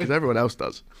sponsor yet? Because everyone else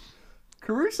does.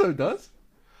 Caruso does.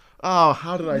 Oh,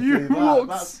 how did I do that? You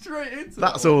walked straight into that.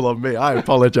 That's all on me. I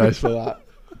apologise for that.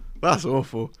 That's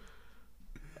awful.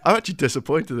 I'm actually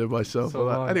disappointed in myself for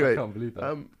that. Anyway, I can't believe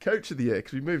that. Coach of the year,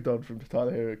 because we moved on from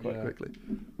Tyler Hero quite quickly.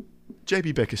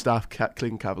 JB Bickerstaff,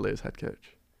 Cleveland Cavaliers head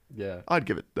coach. Yeah. I'd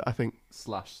give it, I think. /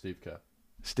 Steve Kerr.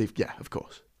 Steve, yeah, of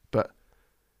course. But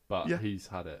he's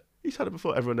had it. He's had it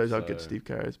before. Everyone knows how good Steve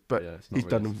Kerr is. But he's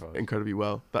done incredibly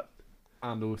well.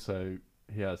 And also,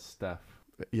 he has Steph.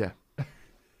 Yeah.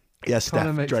 Yeah, Steph,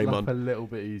 Draymond. Makes life a little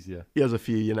bit easier. He has a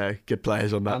few, good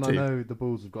players on that team. And I know the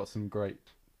Bulls have got some great...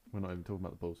 We're not even talking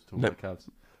about the Bulls. We're talking about the Cavs.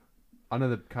 I know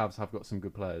the Cavs have got some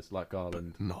good players like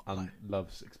Garland and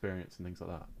Love's experience and things like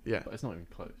that. Yeah. But it's not even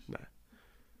close. No.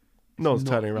 No one's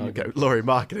turning around and going, Laurie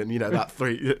Marketing, that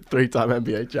three-time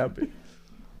NBA champion.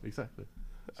 Exactly.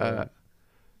 So,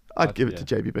 I'd give it to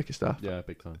JB Bickerstaff. Yeah,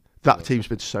 big time. That team's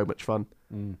been so much fun.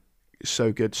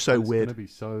 So good, so weird.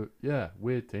 It's going to be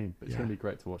weird team, but it's going to be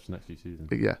great to watch the next few seasons.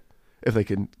 Yeah, if they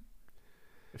can.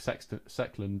 If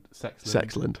Sexland. Sorry,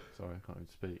 I can't even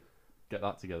speak. Get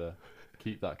that together,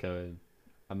 keep that going,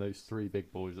 and those 3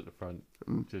 big boys at the front,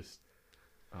 just.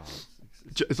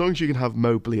 As long as you can have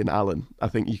Mobley and Allen, I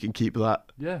think you can keep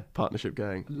that partnership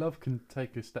going. Love can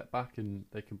take a step back and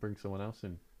they can bring someone else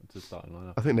in to the starting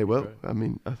lineup. I think they will.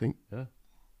 Great. I think. Yeah,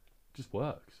 just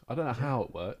works. I don't know how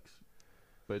it works,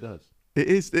 but it does. It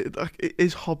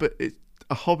is Hobbit. It's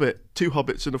a Hobbit, 2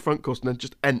 hobbits in the front course, and then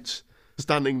just Ents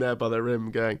standing there by their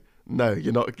rim, going, "No,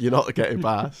 you're not getting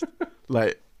past."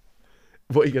 Like,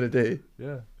 what are you gonna do?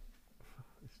 Yeah,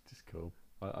 it's just cool.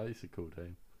 It's a cool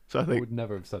team. So I would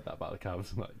never have said that about the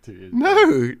Cavs in like 2 years.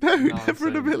 No, never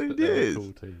in a million years. A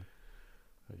cool team.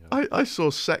 I saw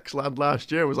Sexland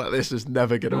last year and was like, this is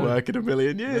never going to work in a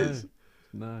million years.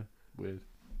 No, weird.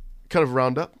 Kind of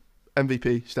round up.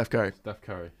 MVP, Steph Curry. Steph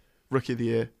Curry. Rookie of the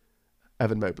year.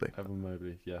 Evan Mobley. Evan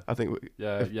Mobley, yeah. I think.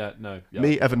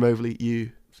 Me, Evan Mobley,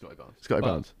 you. Scotty Barnes. Scotty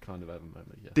Barnes. Kind of Evan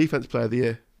Mobley, yeah. Defense Player of the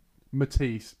Year.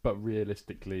 Matisse, but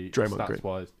realistically, Draymond Green.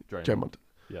 stats-wise, Draymond.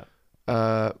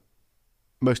 Yeah.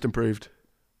 Most Improved.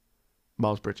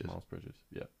 Miles Bridges.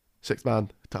 Yeah. Sixth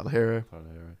Man. Tyler Hero.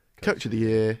 Coach of the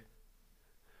Year.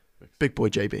 Big Boy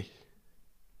JB.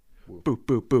 Woo. Boo,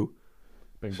 boo, boo.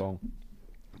 Bing bong.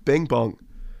 Bing bong.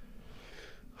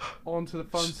 On to the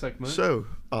fun segment. So,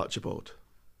 Archibald,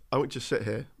 I want you to sit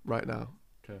here right now.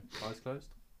 Okay. Eyes closed?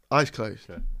 Eyes closed.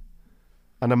 Okay.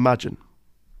 And imagine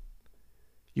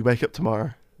you wake up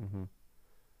tomorrow. Mm-hmm.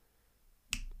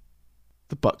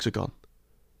 The Bucks are gone.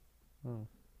 Oh.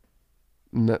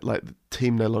 Like, the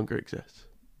team no longer exists.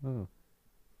 Oh.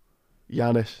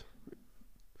 Giannis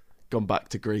gone back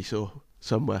to Greece or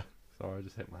somewhere. Sorry, I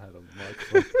just hit my head on the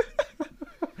microphone.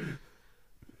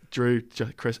 Drew,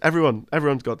 Chris,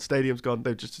 everyone's gone. Stadium's gone.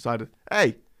 They've just decided,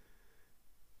 hey,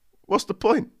 what's the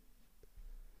point?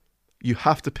 You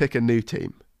have to pick a new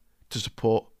team to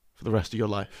support for the rest of your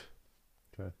life.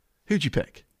 Okay. Who'd you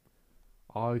pick?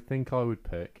 I think I would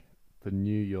pick the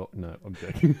New York... No, I'm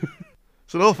joking.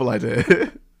 It's an awful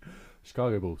idea.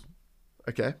 Chicago Bulls.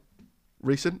 Okay.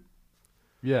 Recent?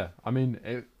 Yeah, I mean,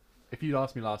 if you'd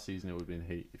asked me last season, it would have been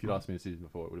the Heat. If you'd asked me the season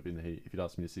before, it would have been the Heat. If you'd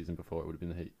asked me the season before, it would have been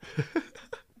the Heat.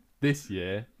 This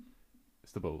year,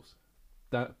 it's the Bulls.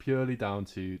 Purely down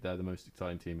to they're the most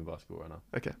exciting team in basketball right now.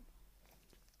 Okay.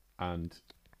 And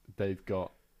they've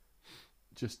got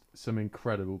just some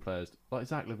incredible players. Like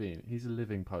Zach LaVine, he's a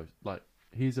living post. Like,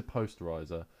 he's a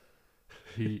posterizer.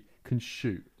 He can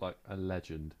shoot like a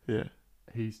legend. Yeah.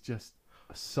 He's just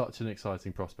such an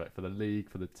exciting prospect for the league,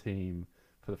 for the team,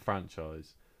 for the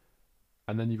franchise.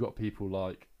 And then you've got people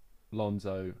like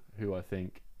Lonzo, who I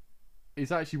think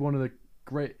is actually one of the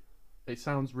great... It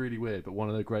sounds really weird, but one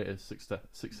of the greatest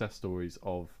success stories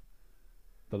of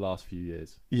the last few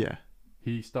years. Yeah.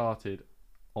 He started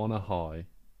on a high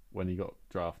when he got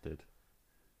drafted.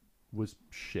 Was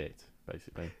shit,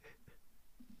 basically.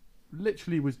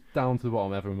 Literally was down to the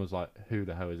bottom. Everyone was like, who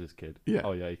the hell is this kid? Yeah.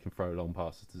 Oh, yeah, he can throw long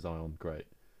passes to Zion. Great.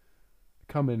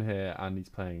 Come in here and he's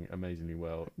playing amazingly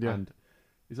well. Yeah. And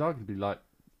he's arguably like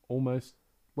almost,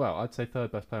 well, I'd say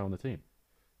third best player on the team.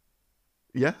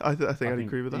 Yeah, I think I'd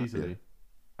agree with that. Easily. Yeah.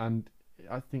 And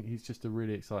I think he's just a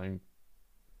really exciting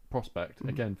prospect,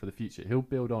 again, for the future. He'll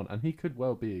build on, and he could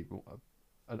well be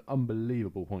an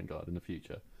unbelievable point guard in the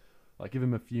future. Like, give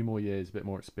him a few more years, a bit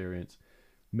more experience,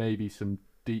 maybe some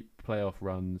deep playoff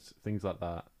runs, things like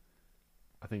that.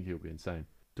 I think he'll be insane.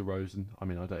 DeRozan, I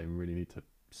mean, I don't even really need to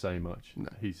say much. No.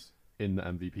 He's in the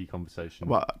MVP conversation.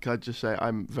 Well, can I just say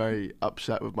I'm very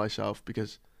upset with myself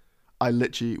because I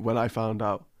literally, when I found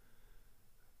out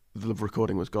the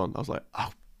recording was gone, I was like,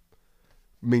 oh,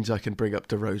 means I can bring up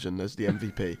DeRozan as the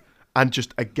MVP. And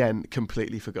just, again,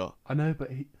 completely forgot. I know,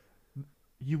 but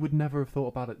you would never have thought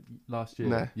about it last year.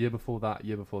 No. Year before that.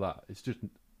 It's just,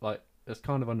 like, it's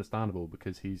kind of understandable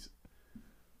because he's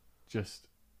just,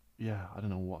 yeah, I don't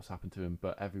know what's happened to him,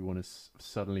 but everyone has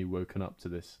suddenly woken up to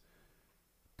this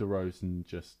DeRozan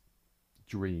just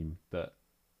dream that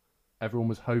everyone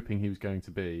was hoping he was going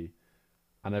to be,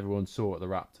 and everyone saw at the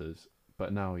Raptors,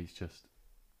 but now he's just,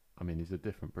 I mean, he's a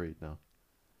different breed now.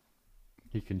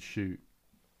 He can shoot,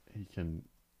 he can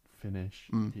finish,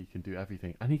 he can do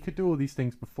everything. And he could do all these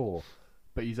things before,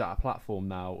 but he's at a platform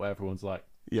now where everyone's like,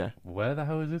 yeah, where the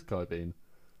hell has this guy been?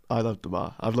 I love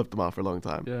DeMar. I've loved DeMar for a long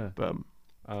time. Yeah. But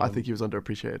I think he was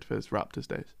underappreciated for his Raptors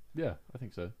days. Yeah, I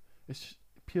think so. It's just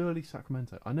purely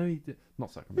Sacramento. I know he did,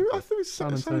 not Sacramento. I thought it was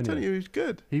San Antonio. He was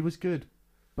good. He was good,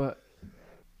 but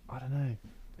I don't know.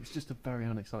 It's just a very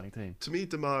unexciting team. To me,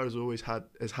 DeMar has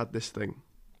had this thing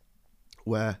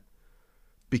where,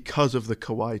 because of the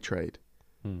Kawhi trade,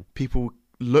 people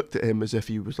looked at him as if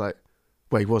he was like,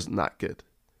 well, he wasn't that good.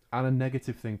 And a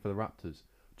negative thing for the Raptors.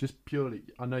 Just purely,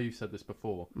 I know you said this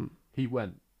before. He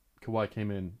went, Kawhi came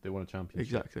in, they won a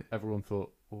championship. Exactly. Everyone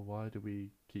thought, well, why do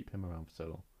we keep him around for so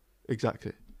long?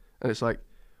 Exactly. And it's like,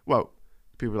 well,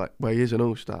 people were like, well, he is an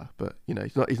all-star, but you know,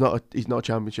 he's not a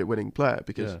championship-winning player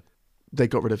because they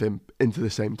got rid of him into the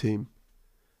same team,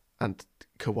 and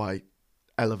Kawhi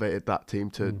elevated that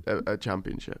team to a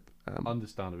championship.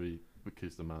 Understandably,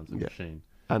 because the man's a machine.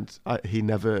 And I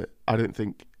don't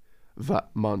think that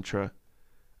mantra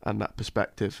and that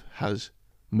perspective has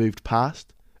moved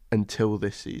past until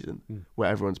this season, where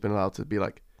everyone's been allowed to be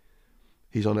like,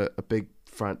 he's on a big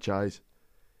franchise,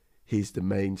 he's the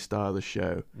main star of the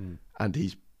show, and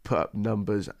he's put up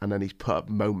numbers and then he's put up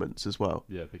moments as well.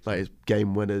 Yeah, like his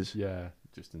game winners. Yeah,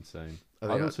 just insane.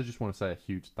 I also just want to say a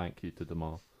huge thank you to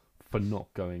DeMar for not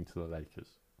going to the Lakers.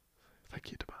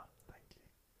 Thank you, DeMar. Thank you.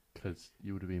 because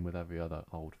you would have been with every other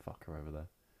old fucker over there.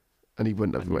 And he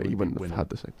wouldn't have. And you He wouldn't wouldn't be have had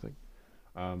the same thing.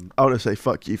 I want to say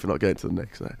fuck you for not going to the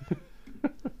Knicks there.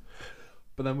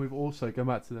 But then we've also gone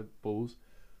back to the Bulls.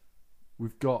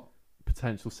 We've got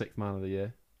potential 6th man of the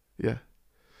year. Yeah.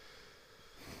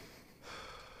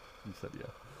 You said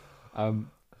yeah.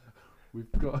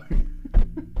 We've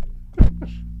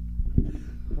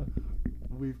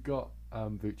got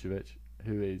Vucevic,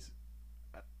 who is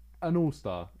an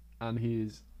all-star, and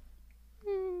he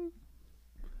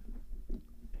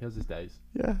has his days.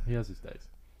 Yeah. He has his days.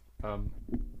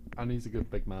 And he's a good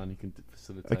big man. He can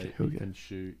facilitate. He can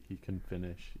shoot. He can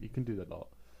finish. He can do that lot.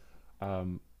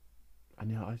 And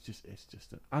yeah,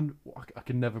 and I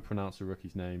can never pronounce a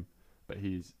rookie's name, but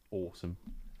he's awesome.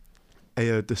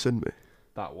 Ayo Dosunmu.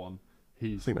 That one.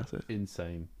 I think that's it.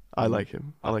 Insane. I like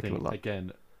him. I like him a lot.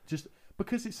 Again, just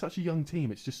because it's such a young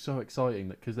team, it's just so exciting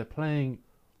that because they're playing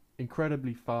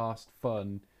incredibly fast,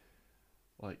 fun,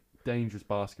 like dangerous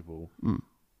basketball,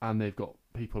 and they've got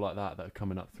people like that are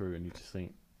coming up through, and you just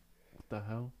think, what the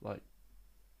hell? Like,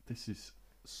 this is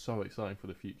so exciting for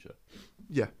the future.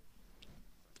 Yeah.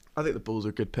 I think the Bulls are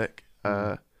a good pick.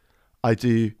 I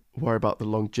do worry about the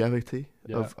longevity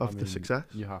of the success.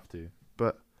 You have to.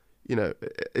 But, you know,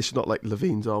 it's not like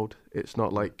Levine's old. It's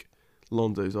not like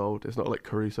Lonzo's old. It's not like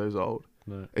Caruso's old.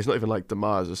 No. It's not even like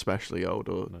DeMar's especially old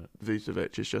or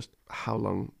Vucevic. It's just, how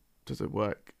long does it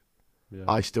work? Yeah.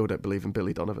 I still don't believe in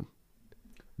Billy Donovan.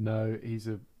 No, he's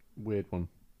a weird one.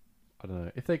 I don't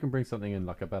know. If they can bring something in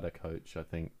like a better coach, I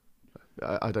think.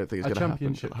 I don't think it's going to happen. A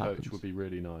championship coach would be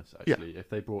really nice, actually. Yeah. If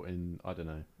they brought in, I don't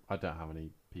know. I don't have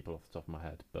any people off the top of my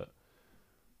head, but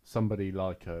somebody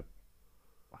like I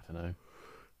don't know.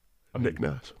 Nick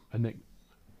Nurse. A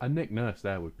Nick Nurse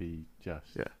there would be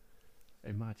just. Yeah.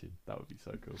 Imagine. That would be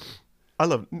so cool. I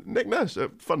love Nick Nurse. A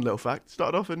fun little fact.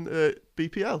 Started off in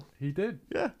BPL. He did.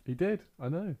 Yeah. He did. I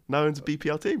know. Now owns a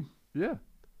BPL team. Yeah.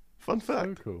 Fun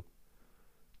fact. So cool.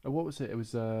 What was it? It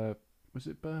was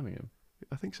it Birmingham?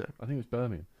 I think so. I think it was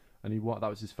Birmingham. And he won. That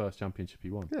was his first championship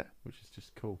he won. Yeah. Which is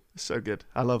just cool. It's so good.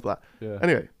 I love that. Yeah.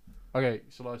 Anyway. Okay,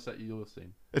 shall I set you your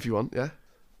scene? If you want, yeah.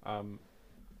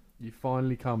 You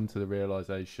finally come to the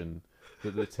realisation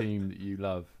that the team that you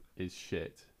love is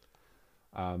shit.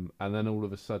 And then all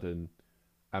of a sudden,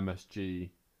 MSG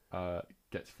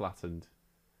gets flattened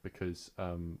because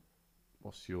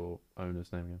what's your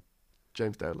owner's name again?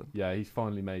 James Dolan. Yeah, he's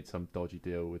finally made some dodgy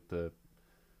deal with the,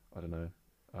 I don't know,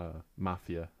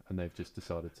 mafia, and they've just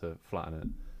decided to flatten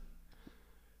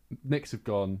it. Knicks have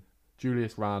gone.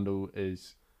 Julius Randle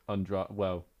is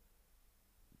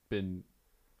been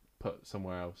put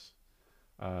somewhere else.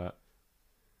 I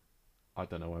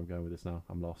don't know where I'm going with this now.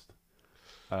 I'm lost.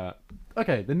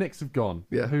 Okay, the Knicks have gone.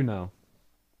 Yeah. Who now?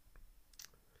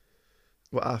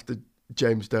 Well, after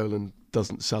James Dolan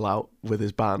doesn't sell out with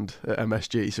his band at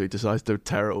MSG, so he decides to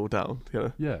tear it all down. You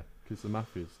know? Yeah, because the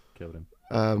mafia's killed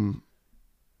him.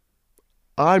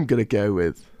 I'm gonna go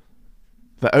with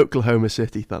the Oklahoma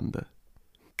City Thunder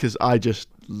because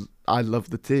I love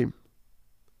the team.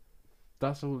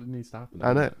 That's all that needs to happen.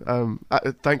 I know.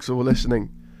 Thanks for listening.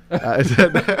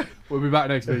 We'll be back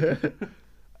next week.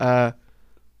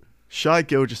 Shai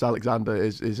Gilgeous-Alexander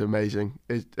is amazing.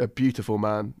 Is a beautiful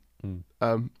man.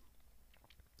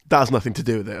 That has nothing to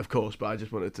do with it, of course, but I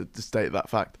just wanted to state that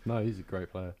fact. No, he's a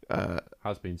great player.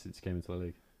 Has been since he came into the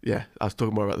league. Yeah, I was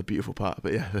talking more about the beautiful part,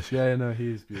 but yeah. Yeah, no,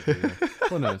 he is beautiful. Yeah.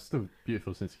 Well, no, it's still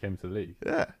beautiful since he came into the league.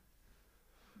 Yeah.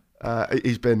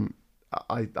 He's been...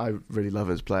 I really love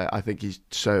him as a player. I think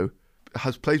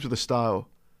plays with a style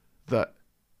that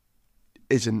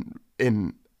isn't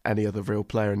in any other real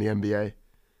player in the NBA.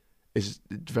 Is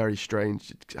very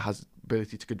strange. It has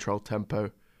ability to control tempo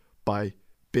by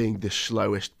being the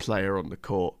slowest player on the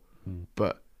court,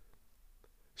 but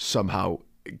somehow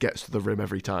it gets to the rim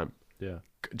every time. Yeah.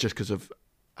 Just because of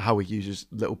how he uses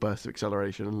little bursts of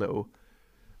acceleration and little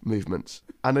movements.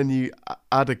 And then you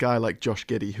add a guy like Josh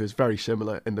Giddey, who is very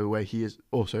similar in the way he is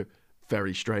also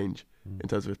very strange in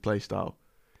terms of his play style.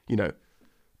 You know,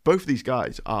 both of these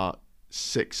guys are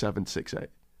 6'7", 6'8",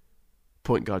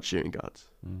 point guard, shooting guards.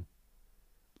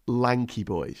 Lanky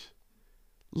boys,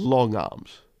 long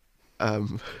arms.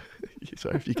 So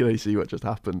if you can only see what just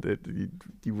happened,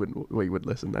 you wouldn't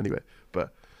listen anyway.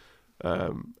 But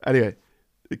anyway,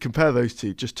 compare those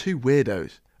two, just two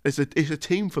weirdos. It's a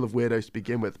team full of weirdos to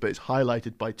begin with, but it's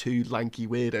highlighted by two lanky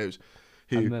weirdos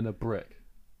and then a brick.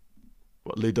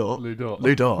 What, Lou Dort? Lou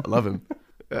Dort, I love him.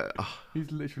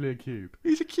 He's literally a cube.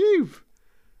 He's a cube.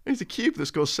 He's a cube that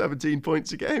scores 17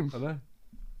 points a game. I know.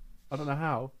 I don't know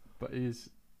how, but he's...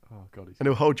 Oh, God, he's... And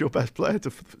he'll hold your best player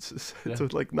to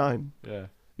like 9. Yeah.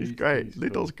 He's great. Lou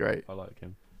Dort's great. I like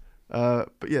him.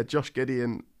 But yeah, Josh Giddey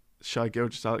and Shai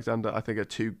Gilgeous-Alexander, I think, are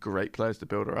two great players to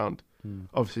build around.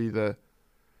 Obviously, they're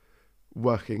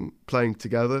playing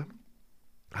together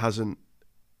hasn't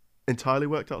entirely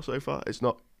worked out so far. It's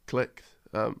not clicked.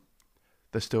 Their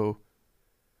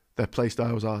play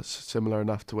styles are similar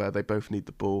enough to where they both need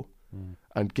the ball,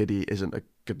 and Giddey isn't a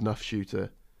good enough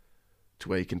shooter to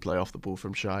where he can play off the ball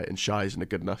from Shai, and Shai isn't a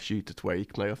good enough shooter to where he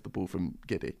can play off the ball from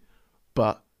Giddey.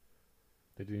 But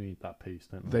they do need that piece,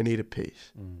 don't they? They need a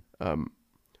piece.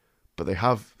 But they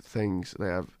have things. They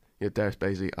have Darius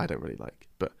Bazley. I don't really like,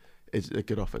 but is a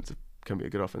good offensive. Can be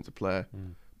a good offensive player.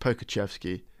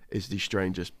 Pokachevsky is the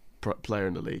strangest player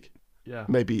in the league. Yeah.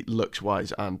 Maybe looks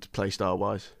wise and play style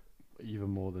wise.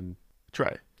 Even more than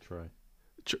Trey.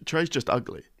 Trey's just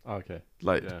ugly. Oh, okay.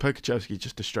 Pokachevsky's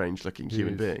just a strange looking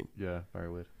human being. Yeah, very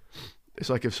weird.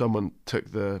 It's like if someone took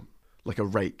a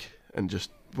rake and just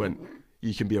went,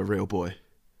 "You can be a real boy,"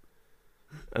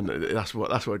 and that's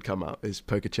what would come out is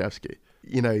Pokachevsky.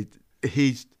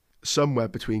 He's somewhere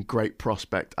between great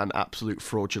prospect and absolute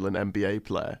fraudulent NBA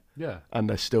player. Yeah. And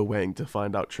they're still waiting to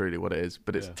find out truly what it is,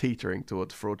 but it's teetering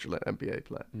towards fraudulent NBA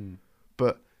player.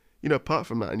 But apart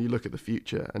from that, and you look at the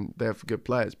future, and they have good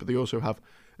players, but they also have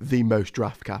the most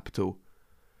draft capital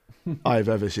I've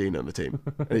ever seen on the team.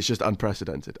 And it's just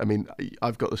unprecedented. I mean,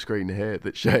 I've got the screen here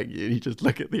that's showing you just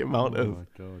look at the amount of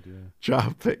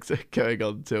draft picks going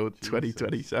on until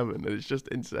 2027, and it's just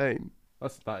insane.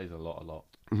 That is a lot.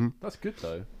 That's good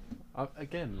though.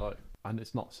 And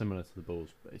it's not similar to the Bulls,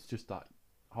 but it's just that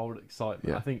whole excitement.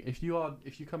 Yeah. I think if you're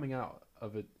coming out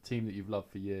of a team that you've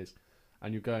loved for years,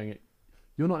 and you're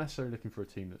not necessarily looking for a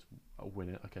team that's a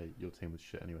winner. Okay, your team was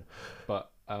shit anyway,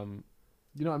 but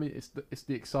you know what I mean. It's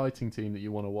the exciting team that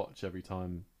you want to watch every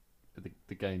time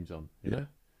the game's on. You know?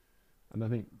 And I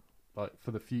think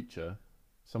for the future,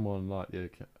 someone like the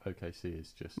OKC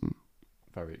is just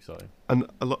very exciting. And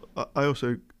I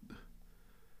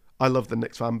love the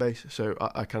Knicks fan base, so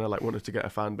I kind of wanted to get a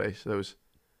fan base that was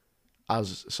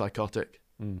as psychotic.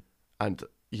 And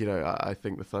I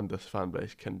think the Thunder fan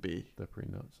base can be... They're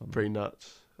pretty nuts. Pretty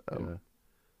nuts.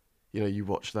 You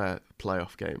watch their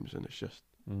playoff games and it's just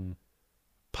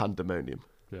pandemonium.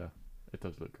 Yeah, it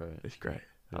does look great. It's great.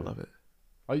 Yeah. I love it.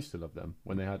 I used to love them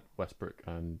when they had Westbrook,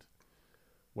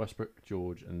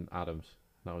 George and Adams.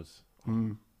 That was...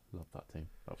 Love that team.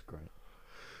 That was great.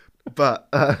 But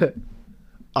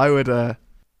I'd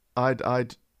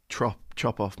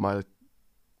chop off my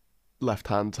left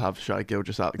hand to have Shai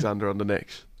Gilgeous-Alexander on the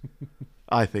Knicks.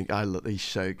 I think he's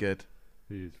so good.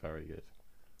 He is very good.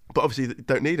 But obviously, they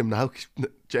don't need him now because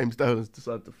James Dolan's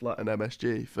decided to flatten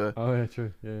MSG for... Oh, yeah,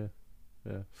 true. Yeah.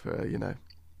 For,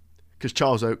 because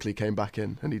Charles Oakley came back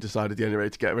in and he decided the only way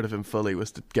to get rid of him fully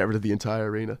was to get rid of the entire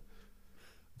arena.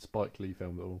 Spike Lee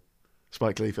filmed it all.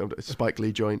 Spike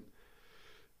Lee joint.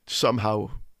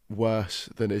 Somehow worse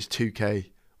than his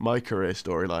 2K My Career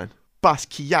storyline.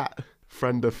 Basquiat,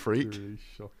 friend of Freak. Really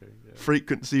shocking. Yeah.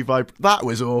 Frequency that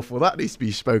was awful. That needs to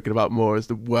be spoken about more as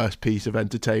the worst piece of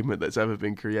entertainment that's ever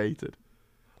been created.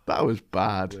 That was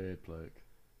bad. Weird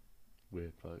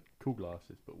bloke. Cool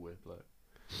glasses, but weird bloke.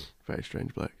 Very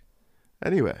strange bloke.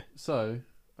 Anyway. So,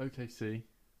 OKC, the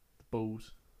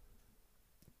Bulls.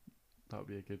 That would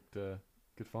be a good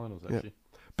finals, actually. Yeah.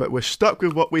 But we're stuck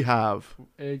with what we have.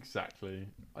 Exactly.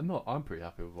 I'm pretty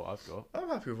happy with what I've got. I'm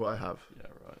happy with what I have. Yeah,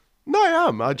 right. No, I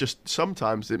am.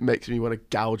 Sometimes it makes me want to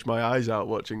gouge my eyes out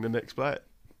watching the Knicks play it.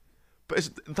 But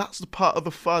that's the part of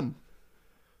the fun.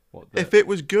 If it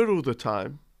was good all the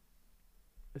time...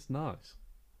 It's nice.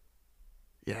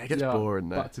 Yeah, it gets boring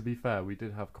though. But to be fair, we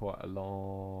did have quite a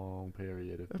long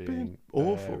period of being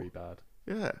awful. Very bad.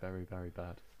 Yeah. Very, very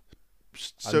bad.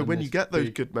 So when you get those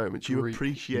good moments, you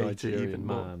appreciate Nigerian it even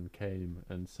more. Man came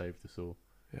and saved us all.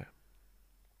 Yeah.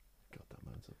 God, that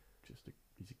man's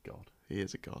he's a god. He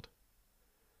is a god.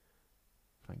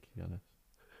 Thank you, Giannis.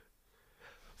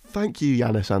 Thank you,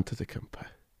 Giannis Antetokounmpo.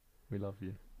 We love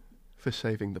you. For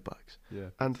saving the Bucks. Yeah.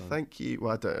 And thank you...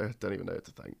 Well, I don't even know who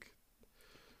to thank.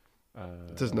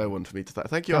 There's no one for me to thank.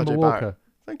 Thank you, RJ Barrett.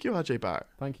 Thank you, RJ Barrett.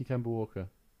 Thank you, Kemba Walker.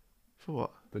 For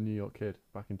what? The New York kid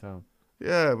back in town.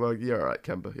 Yeah, well, you're all right,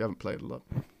 Kemba. You haven't played a lot.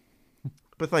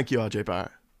 But thank you, RJ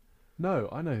Barrett. No,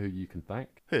 I know who you can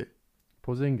thank. Who?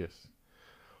 Porzingis.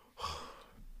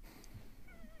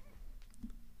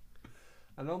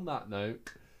 And on that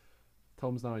note,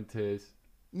 Tom's now in tears.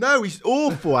 No, he's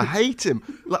awful. I hate him.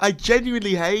 I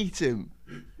genuinely hate him.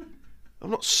 I'm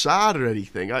not sad or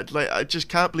anything. I just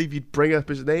can't believe you'd bring up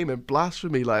his name and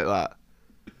blasphemy like that.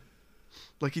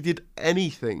 Like he did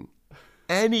anything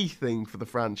for the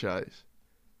franchise.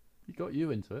 He got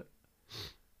you into it.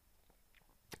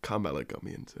 Carmelo got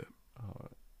me into it. Oh,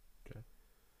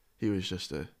 He was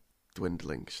just a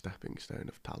dwindling stepping stone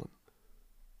of talent.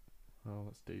 Oh,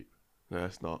 that's deep. No,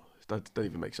 it's not. That doesn't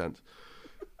even make sense.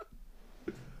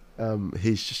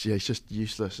 He's just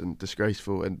useless and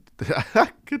disgraceful and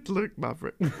good luck,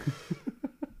 Maverick.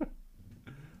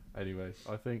 Anyway,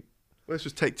 I think this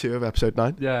was take 2 of episode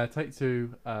 9. Yeah, take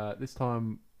 2. This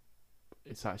time,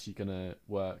 it's actually gonna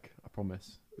work. I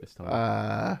promise. This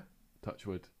time, touch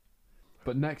wood.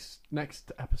 But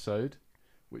next episode,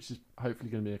 which is hopefully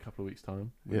going to be in a couple of weeks'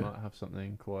 time, we might have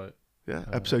something quite. Yeah,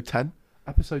 episode 10.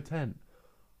 Episode 10.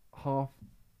 Half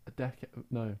a decade.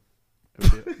 No.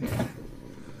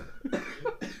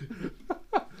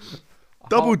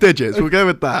 Double digits. We'll go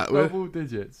with that. Double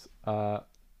digits. I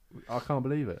can't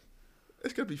believe it.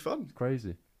 It's going to be fun. It's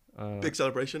crazy. Big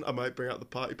celebration. I might bring out the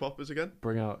party poppers again.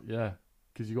 Bring out, yeah.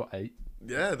 Because you got 8.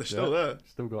 Yeah, they're still there.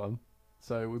 Still got them.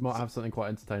 So we might have something quite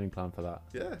entertaining planned for that.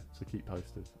 Yeah. So keep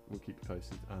posted. We'll keep you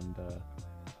posted. And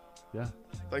yeah.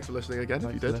 Thanks for listening again.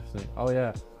 Thanks if you did. Listening. Oh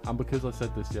yeah. And because I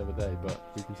said this the other day, but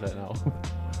we can say it now.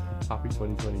 Happy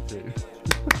 2022.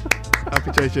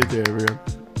 Happy 2022, everyone.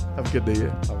 Have a good new year.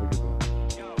 Have a good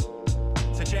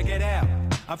one. So check it out.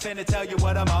 I'm finna tell you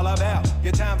what I'm all about.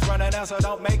 Your time's running out, so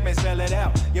don't make me spell it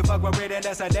out. You fuck with it,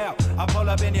 that's a doubt. I pull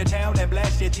up in your town and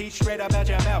blast your teeth straight up at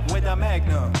your mouth with a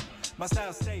magnum. My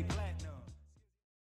style stay black.